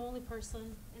likely, you're the only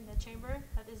person in that chamber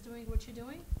that is doing what you're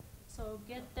doing. So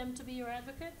get them to be your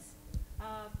advocates.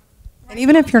 And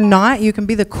even if you're not, you can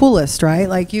be the coolest, right?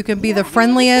 Like you can be the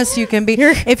friendliest. You can be.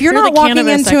 If you're you're not the walking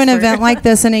cannabis into an expert. event like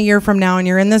this in a year from now, and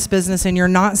you're in this business, and you're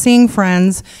not seeing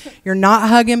friends, you're not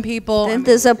hugging people. Then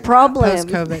there's a problem.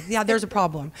 Post-COVID, yeah, there's a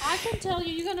problem. I can tell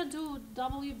you, you're going to do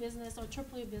double your business or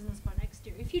triple your business by next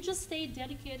year. If you just stay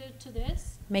dedicated to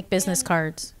this. Make business and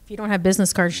cards. If you don't have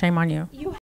business cards, shame on you.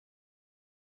 You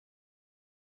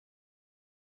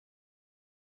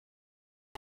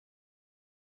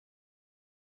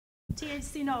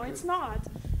THC, no, it's not.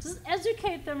 Just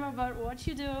educate them about what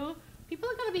you do. People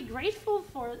are going to be grateful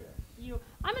for you.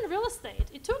 I'm in real estate.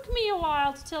 It took me a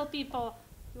while to tell people,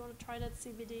 you want to try that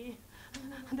CBD?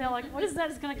 And they're like, what is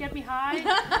that? It's going to get me high? I said,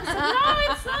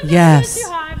 no, it's not going to Yes. get you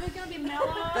high, but it's going to be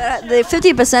mellow. The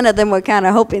 50% of them were kind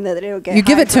of hoping that they would get You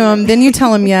give high it to from them, then you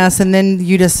tell them yes, and then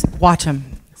you just watch them.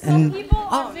 Some And people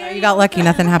are oh, very you got lucky,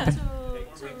 nothing open happened.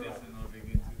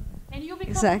 and you become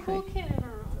Exactly. a cool kid in a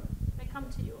room. They come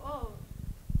to you, oh,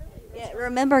 really? Yeah,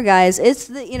 remember, guys,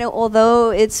 it's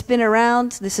although it's been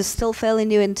around, this is still fairly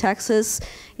new in Texas,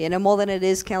 more than it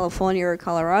is California or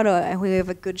Colorado, and we have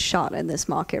a good shot in this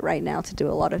market right now to do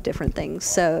a lot of different things.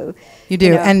 So You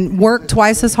do, and work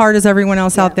twice as hard as everyone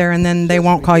else out there, and then they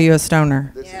won't call you a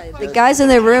stoner. yeah, the guys in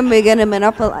the room, we're going to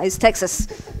monopolize Texas.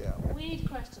 We need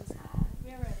questions now.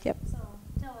 We're ready. Yep. So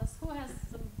tell us, who has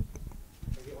some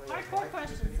hardcore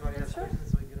questions? Sure.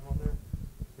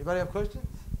 Anybody have questions?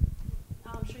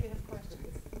 I'm sure you have questions.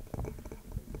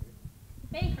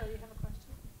 Baker, you have a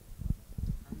question?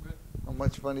 How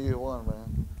much money you want,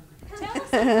 man? Tell us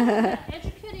about that.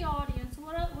 Educate the audience.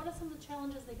 What are some of the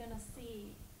challenges they're going to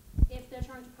see if they're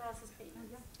trying to process payments?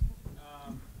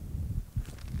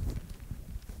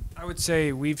 I would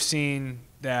say we've seen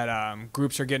that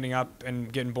groups are getting up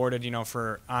and getting boarded,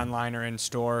 for online or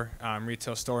in-store,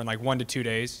 retail store in like 1 to 2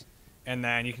 days. And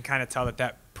then you can kind of tell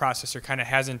that processor kind of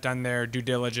hasn't done their due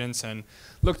diligence and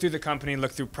look through the company,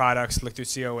 look through products, look through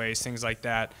COAs, things like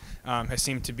that, has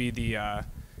seemed to be the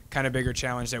kind of bigger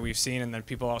challenge that we've seen. And then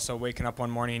people also waking up one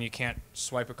morning and you can't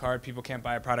swipe a card. People can't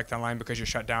buy a product online because you're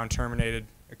shut down, terminated,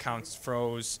 accounts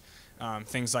froze,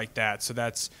 things like that. So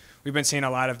we've been seeing a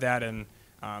lot of that, and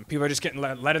people are just getting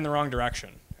led in the wrong direction,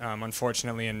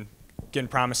 unfortunately, and getting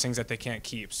promised things that they can't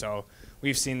keep. So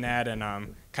we've seen that and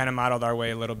kind of modeled our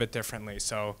way a little bit differently.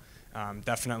 So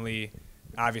definitely,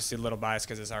 obviously a little biased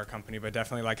because it's our company, but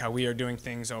definitely like how we are doing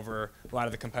things over a lot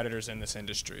of the competitors in this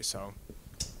industry. So.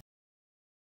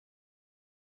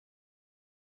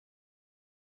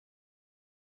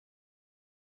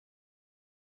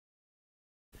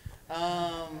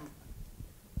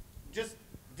 Just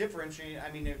differentiate. I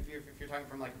mean, if you're talking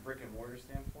from like a brick and mortar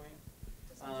standpoint,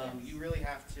 you really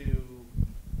have to,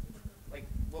 like,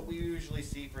 what we usually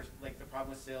see for like the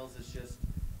problem with sales is just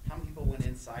how many people went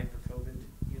inside for COVID.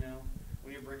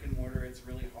 When you're brick and mortar, it's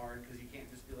really hard because you can't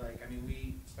just be like. I mean,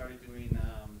 we started doing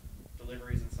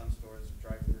deliveries in some stores,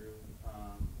 drive-through.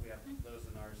 We have those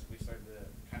in ours. We started to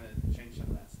kind of change some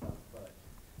of that stuff, but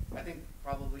I think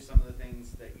probably some of the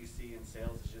things that you see in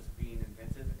sales is just being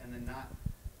inventive, and then not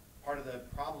part of the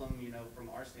problem, from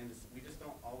our stand is we just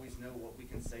don't always know what we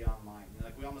can say online.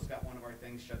 Like we almost got one of our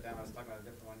things shut down. I was talking about a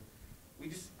different one.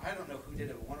 I don't know who did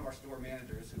it, but one of our store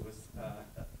managers who was,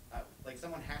 like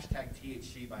someone hashtag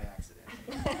THC by accident.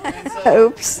 And so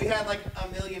Oops. we had like a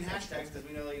million hashtags because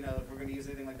we know, if we're going to use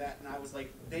anything like that. And I was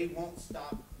like, they won't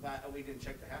stop that. Oh, we didn't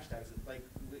check the hashtags. It's like,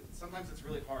 sometimes it's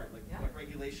really hard. Like what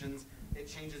regulations, it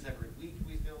changes every week,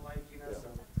 we feel like, so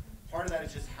part of that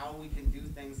is just how we can do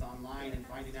things online, and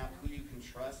finding out who you can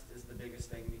trust is the biggest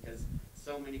thing, because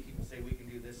so many people say we can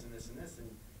do this and this and this, and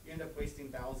you end up wasting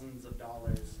thousands of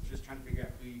dollars just trying to figure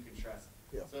out who you can trust.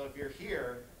 Yeah. So if you're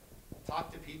here,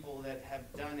 talk to people that have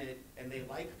done it and they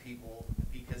like people,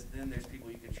 because then there's people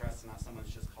you can trust, and not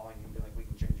someone's just calling you and be like, we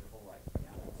can change your whole life. Yeah.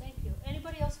 Thank you.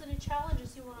 Anybody else with any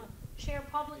challenges you want to share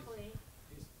publicly?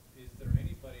 Is there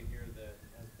anybody here that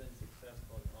has been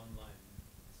successful in online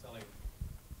selling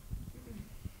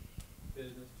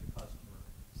business to customer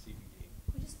CBD?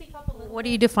 Could you speak up a little What bit?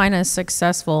 do you define as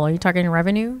successful? Are you talking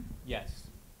revenue? Yes.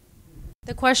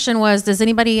 The question was, does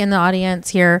anybody in the audience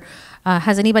here,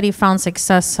 has anybody found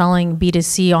success selling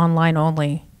B2C online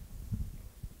only?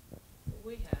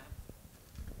 We have,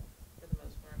 for the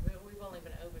most part. We've only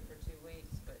been open for 2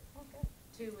 weeks, but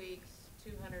 2 weeks,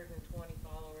 220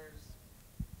 followers.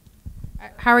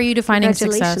 How are you defining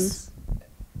success? Congratulations.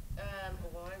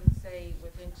 Well, I would say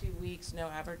within 2 weeks, no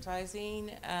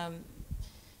advertising.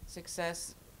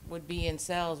 Success would be in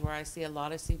sales, where I see a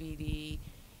lot of CBD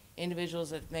individuals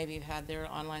that maybe have had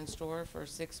their online store for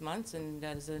 6 months and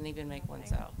doesn't even make one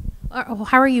sale.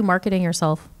 How are you marketing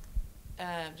yourself?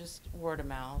 Just word of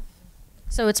mouth.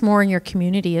 So it's more in your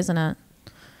community, isn't it?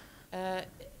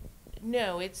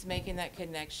 No, it's making that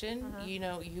connection.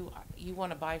 You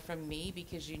want to buy from me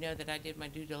because you know that I did my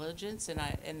due diligence, and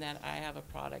that I have a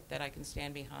product that I can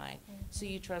stand behind. So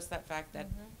you trust that fact that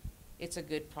it's a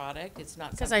good product. It's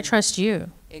not Because I trust you.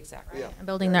 Exactly. Yeah. I'm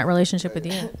building that relationship with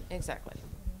you. Exactly.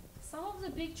 Some of the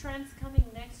big trends coming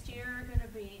next year are going to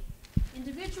be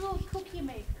individual cookie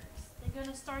makers. They're going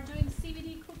to start doing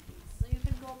CBD cookies. So you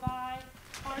can go buy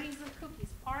parties of cookies,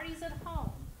 parties at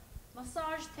home.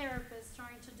 Massage therapists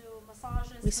trying to do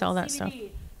massages. We sell with that CBD.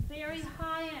 stuff. Very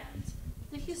high end.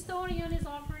 The Houstonian is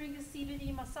offering a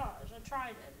CBD massage. I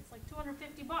tried it. It's like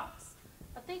 $250.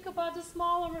 But think about the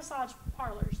smaller massage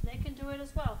parlors. They can do it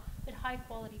as well with high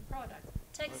quality product.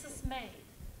 Texas made.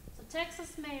 So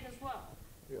Texas made as well.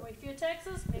 Or if you're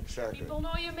Texas, make sure Exactly. people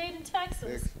know you're made in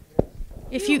Texas.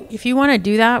 If you want to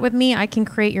do that with me, I can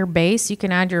create your base. You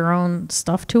can add your own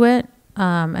stuff to it.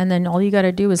 And then all you got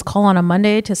to do is call on a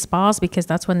Monday to spas, because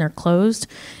that's when they're closed.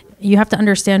 You have to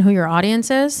understand who your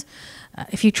audience is.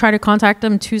 If you try to contact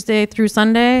them Tuesday through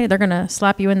Sunday, they're going to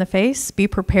slap you in the face. Be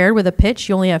prepared with a pitch.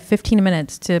 You only have 15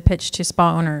 minutes to pitch to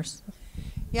spa owners.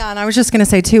 Yeah, and I was just going to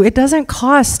say, too, it doesn't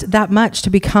cost that much to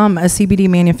become a CBD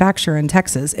manufacturer in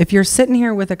Texas. If you're sitting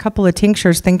here with a couple of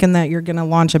tinctures thinking that you're going to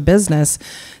launch a business,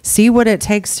 see what it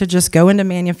takes to just go into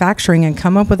manufacturing and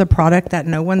come up with a product that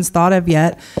no one's thought of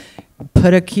yet,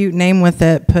 put a cute name with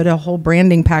it, put a whole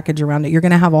branding package around it. You're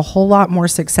going to have a whole lot more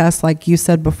success, like you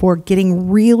said before, getting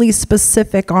really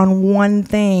specific on one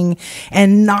thing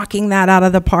and knocking that out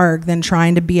of the park than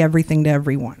trying to be everything to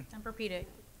everyone. Tempur-Pedic.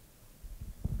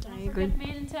 Don't forget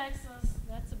made in Texas.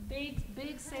 That's a big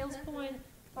sales point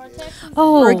for Texas.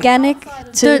 Oh, Organic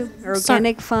too. The-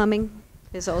 Organic farming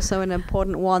is also an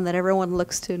important one that everyone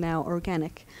looks to now.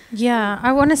 Organic. Yeah,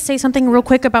 I want to say something real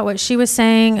quick about what she was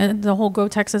saying, the whole Go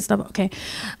Texas stuff. Okay.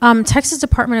 Texas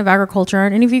Department of Agriculture,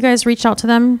 any of you guys reached out to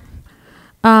them?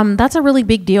 That's a really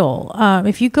big deal.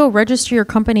 If you go register your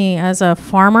company as a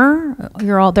farmer,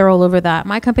 they're all over that.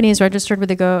 My company is registered with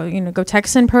the Go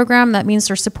Texan program. That means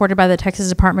they're supported by the Texas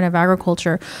Department of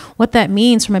Agriculture. What that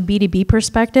means from a B2B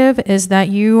perspective is that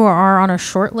you are on a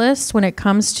short list when it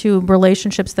comes to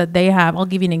relationships that they have. I'll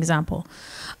give you an example.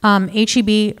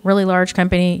 HEB, really large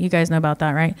company. You guys know about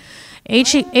that, right?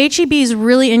 HEB is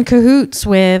really in cahoots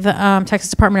with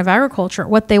Texas Department of Agriculture.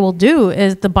 What they will do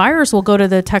is the buyers will go to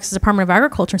the Texas Department of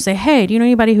Agriculture and say, hey, do you know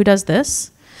anybody who does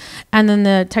this? And then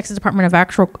the Texas Department of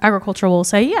Agriculture will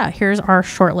say, yeah, here's our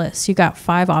short list. You got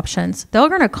 5 options. They're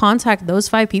going to contact those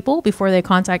 5 people before they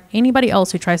contact anybody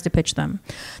else who tries to pitch them.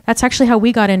 That's actually how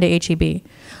we got into HEB.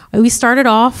 We started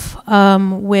off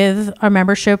with a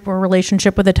membership or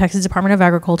relationship with the Texas Department of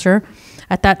Agriculture.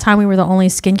 At that time, we were the only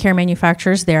skincare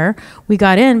manufacturers there. We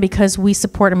got in because we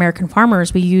support American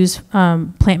farmers. We use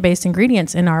plant-based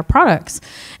ingredients in our products.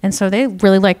 And so they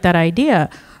really liked that idea.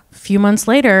 A few months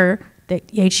later, the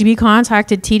HEB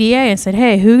contacted TDA and said,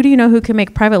 hey, who do you know who can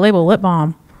make private label lip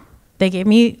balm? They gave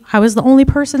me, I was the only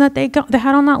person that they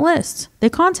had on that list. They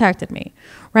contacted me.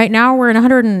 Right now, we're in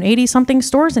 180 something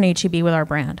stores in HEB with our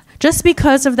brand, just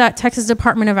because of that Texas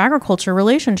Department of Agriculture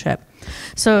relationship.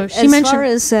 So she mentioned.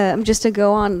 As far as, just to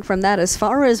go on from that, as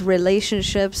far as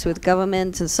relationships with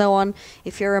government and so on,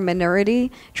 if you're a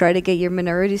minority, try to get your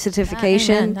minority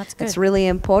certification. Amen. That's good. It's really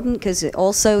important because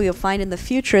also you'll find in the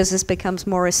future as this becomes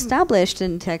more established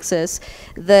in Texas,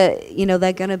 there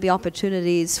are going to be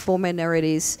opportunities for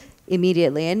minorities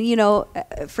immediately. And,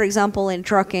 for example, in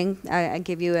trucking, I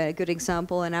give you a good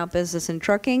example in our business in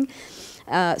trucking.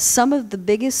 Some of the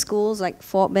biggest schools like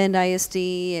Fort Bend ISD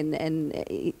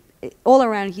and all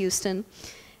around Houston,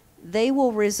 they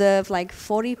will reserve like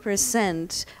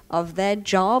 40% of their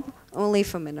job only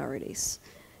for minorities.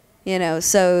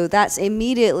 So that's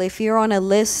immediately, if you're on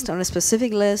a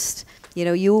specific list,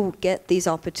 you'll get these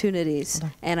opportunities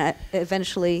and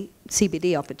eventually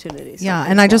CBD opportunities. Yeah,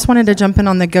 and I just wanted to jump in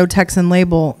on the Go Texan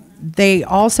label. They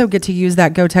also get to use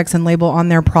that Go Texan label on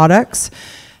their products.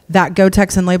 That Go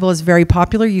Texan label is very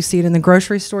popular. You see it in the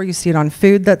grocery store. You see it on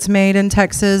food that's made in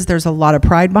Texas. There's a lot of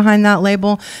pride behind that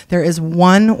label. There is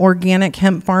one organic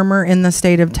hemp farmer in the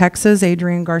state of Texas,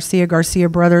 Adrian Garcia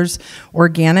Brothers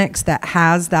Organics, that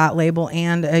has that label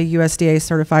and a USDA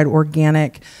certified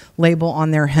organic label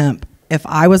on their hemp. If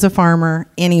I was a farmer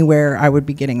anywhere, I would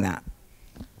be getting that.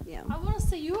 I want to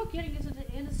say you are getting into the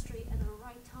industry at the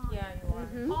right time. Yeah, you are.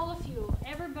 Mm-hmm. All of you,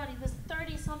 everybody, there's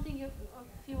 30-something of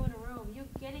you in a room. You're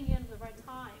getting in the right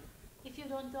time. If you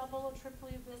don't double or triple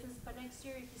your business by next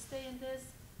year, if you stay in this,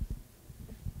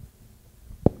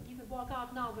 you can walk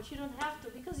out now, but you don't have to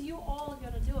because you all are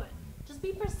going to do it. Just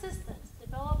be persistent.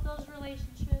 Develop those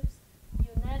relationships.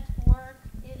 You network.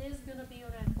 It is going to be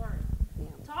your network. Yeah.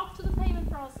 Talk to the payment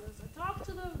processor. Talk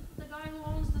to the guy who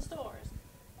owns the stores.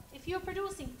 If you're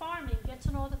producing farming, get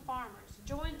to know the farmers.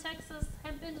 Join Texas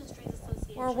Hemp Industries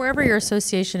Association. Or wherever your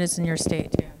association is in your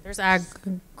state. Yeah. There's ag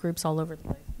groups all over the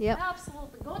place. Yep.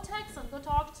 Absolutely. Go Texan. Go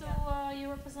talk to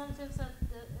your representatives.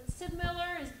 Sid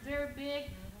Miller is very big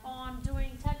on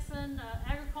doing Texan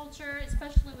agriculture,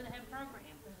 especially with the hemp program.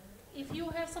 If you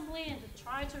have some land,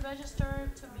 try to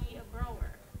register to be a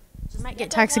grower. You might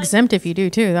get tax exempt if you do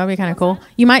too. That would be kind of cool.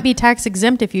 You might be tax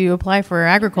exempt if you apply for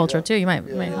agriculture too. You might.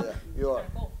 You are.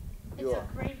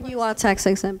 You are tax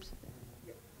exempt.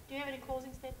 Do you have any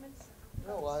closing statements?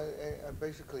 No, I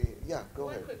basically, go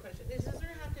ahead. One quick question. Does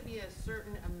there have to be a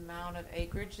certain amount of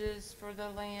acreages for the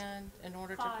land in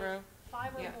order to grow?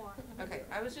 5 or more. Okay,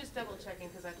 I was just double checking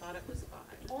because I thought it was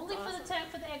 5. Only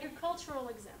for the agricultural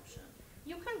exemption.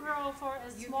 You can grow for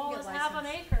as small as half an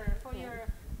acre for your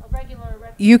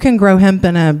regular. You can grow hemp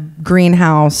in a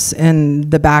greenhouse in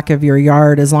the back of your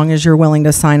yard as long as you're willing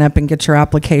to sign up and get your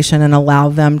application and allow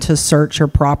them to search your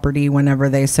property whenever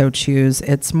they so choose.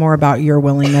 It's more about your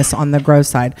willingness on the grow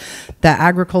side. The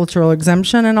agricultural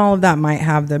exemption and all of that might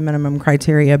have the minimum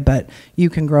criteria, but you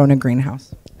can grow in a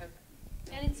greenhouse.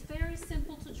 And it's very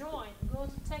simple to join. Go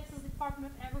to Texas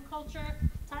Department of Agriculture,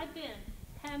 type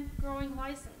in hemp growing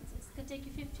license. It's going to take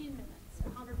you 15 minutes,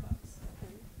 $100.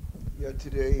 Yeah,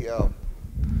 today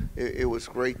It was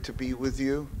great to be with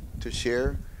you, to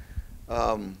share.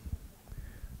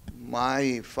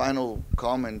 My final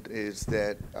comment is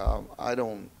that I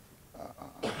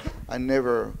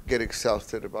never get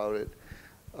exhausted about it.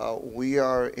 We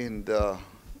are in the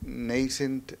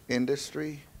nascent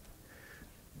industry,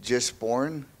 just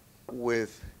born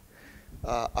with,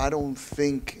 I don't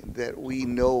think that we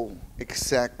know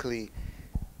exactly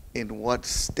in what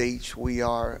stage we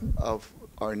are of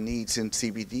our needs in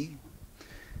CBD.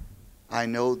 I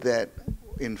know that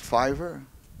in Fiverr,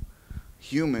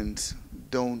 humans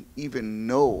don't even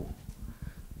know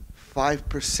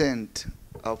 5%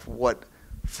 of what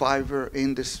Fiverr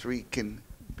industry can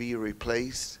be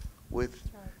replaced with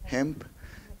hemp.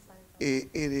 It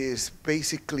is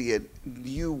basically a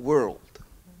new world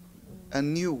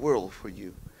for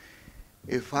you.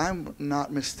 If I'm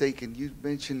not mistaken, you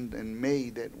mentioned in May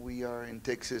that we are in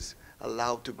Texas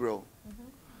allowed to grow.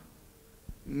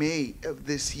 May of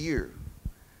this year,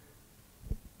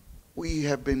 we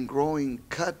have been growing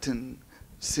cotton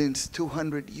since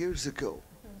 200 years ago,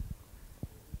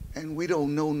 and we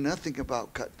don't know nothing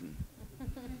about cotton.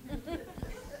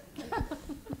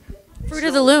 Fruit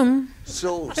of the loom.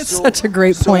 That's such a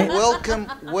great point.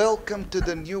 Welcome to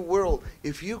the new world.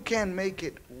 If you can make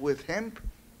it with hemp,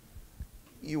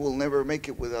 you will never make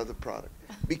it with other product,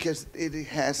 because it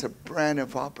has a brand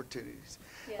of opportunities,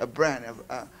 a brand of,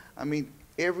 I mean,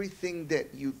 everything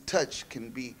that you touch can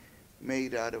be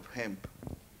made out of hemp.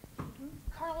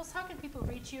 Carlos, how can people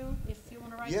reach you if you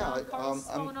want to write down Carlos'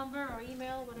 phone number or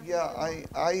email, whatever? Yeah,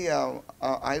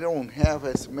 I don't have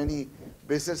as many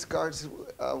business cards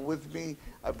with me.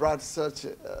 I brought such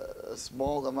a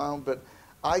small amount, but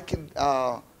I can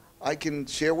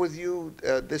share with you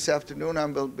this afternoon. I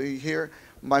will be here.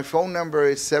 My phone number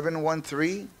is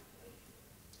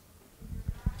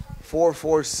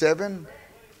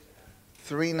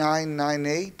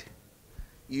 713-447-3998.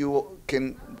 You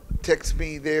can text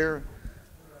me there,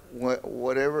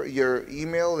 whatever your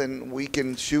email, and we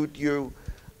can shoot you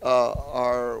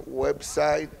our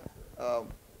website,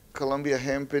 Colombia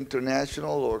Hemp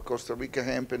International or Costa Rica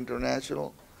Hemp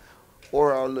International,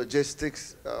 or our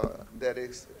logistics that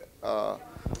is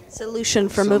solution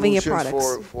for moving your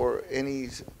products. For any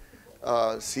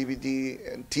CBD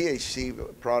and THC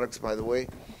products, by the way.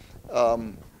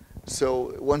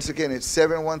 So once again, it's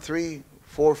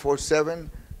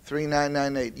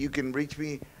 713-447-3998. You can reach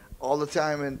me all the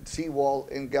time in Seawall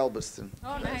in Galveston.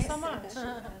 Oh, nice. So much.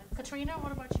 Katrina,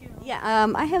 what about you?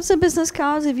 Yeah, I have some business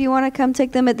cards if you want to come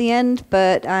take them at the end,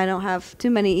 but I don't have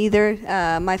too many either.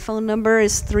 My phone number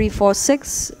is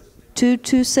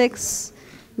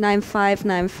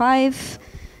 346-226-9595.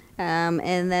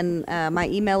 And then my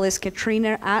email is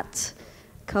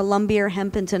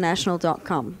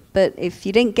katrina@colombiahempinternational.com. But if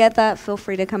you didn't get that, feel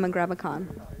free to come and grab a con.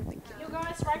 Thank you. You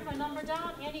guys write my number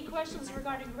down. Any questions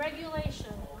regarding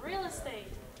regulation, real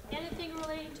estate, anything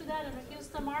relating to that in the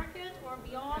Houston market or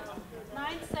beyond,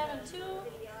 972-415-3017,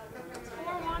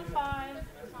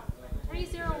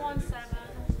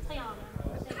 Tiana.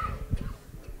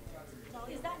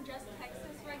 Is that just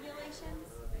Texas regulations?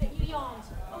 Beyond.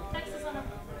 Texas and a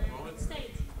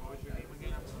state.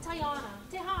 Tejana,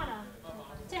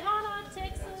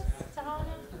 Texas,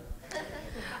 Tejana.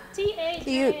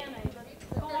 T-A-J-A-N-A.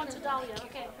 Go on to Dahlia.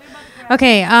 Okay, we're about to grab.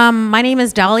 Okay, my name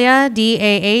is Dahlia,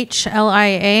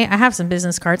 D-A-H-L-I-A. I have some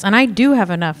business cards, and I do have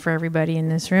enough for everybody in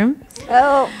this room.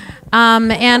 Oh.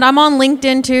 And I'm on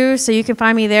LinkedIn too, so you can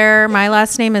find me there. My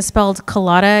last name is spelled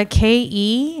Kelada,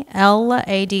 K-E-L-A-D-A.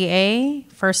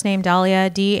 First name Dahlia,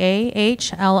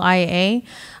 D-A-H-L-I-A.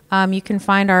 You can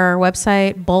find our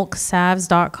website,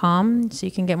 bulksavs.com, so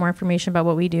you can get more information about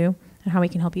what we do and how we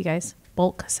can help you guys.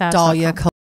 Bulksavs.com. Dahlia.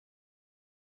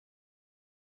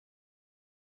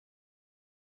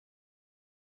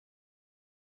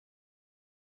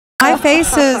 My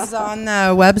face is on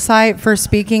the website for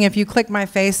speaking. If you click my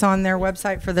face on their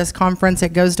website for this conference,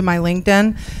 it goes to my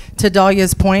LinkedIn. To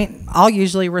Dahlia's point, I'll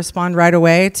usually respond right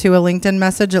away to a LinkedIn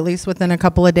message, at least within a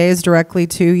couple of days, directly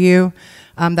to you.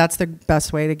 That's the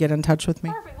best way to get in touch with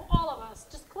me. Perfect. All of us.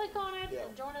 Just click on it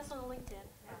and join us on LinkedIn.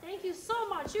 Thank you so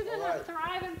much. You're going to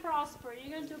thrive and prosper.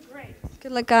 You're going to do great.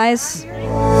 Good luck, guys. Are you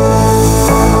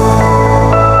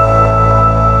ready?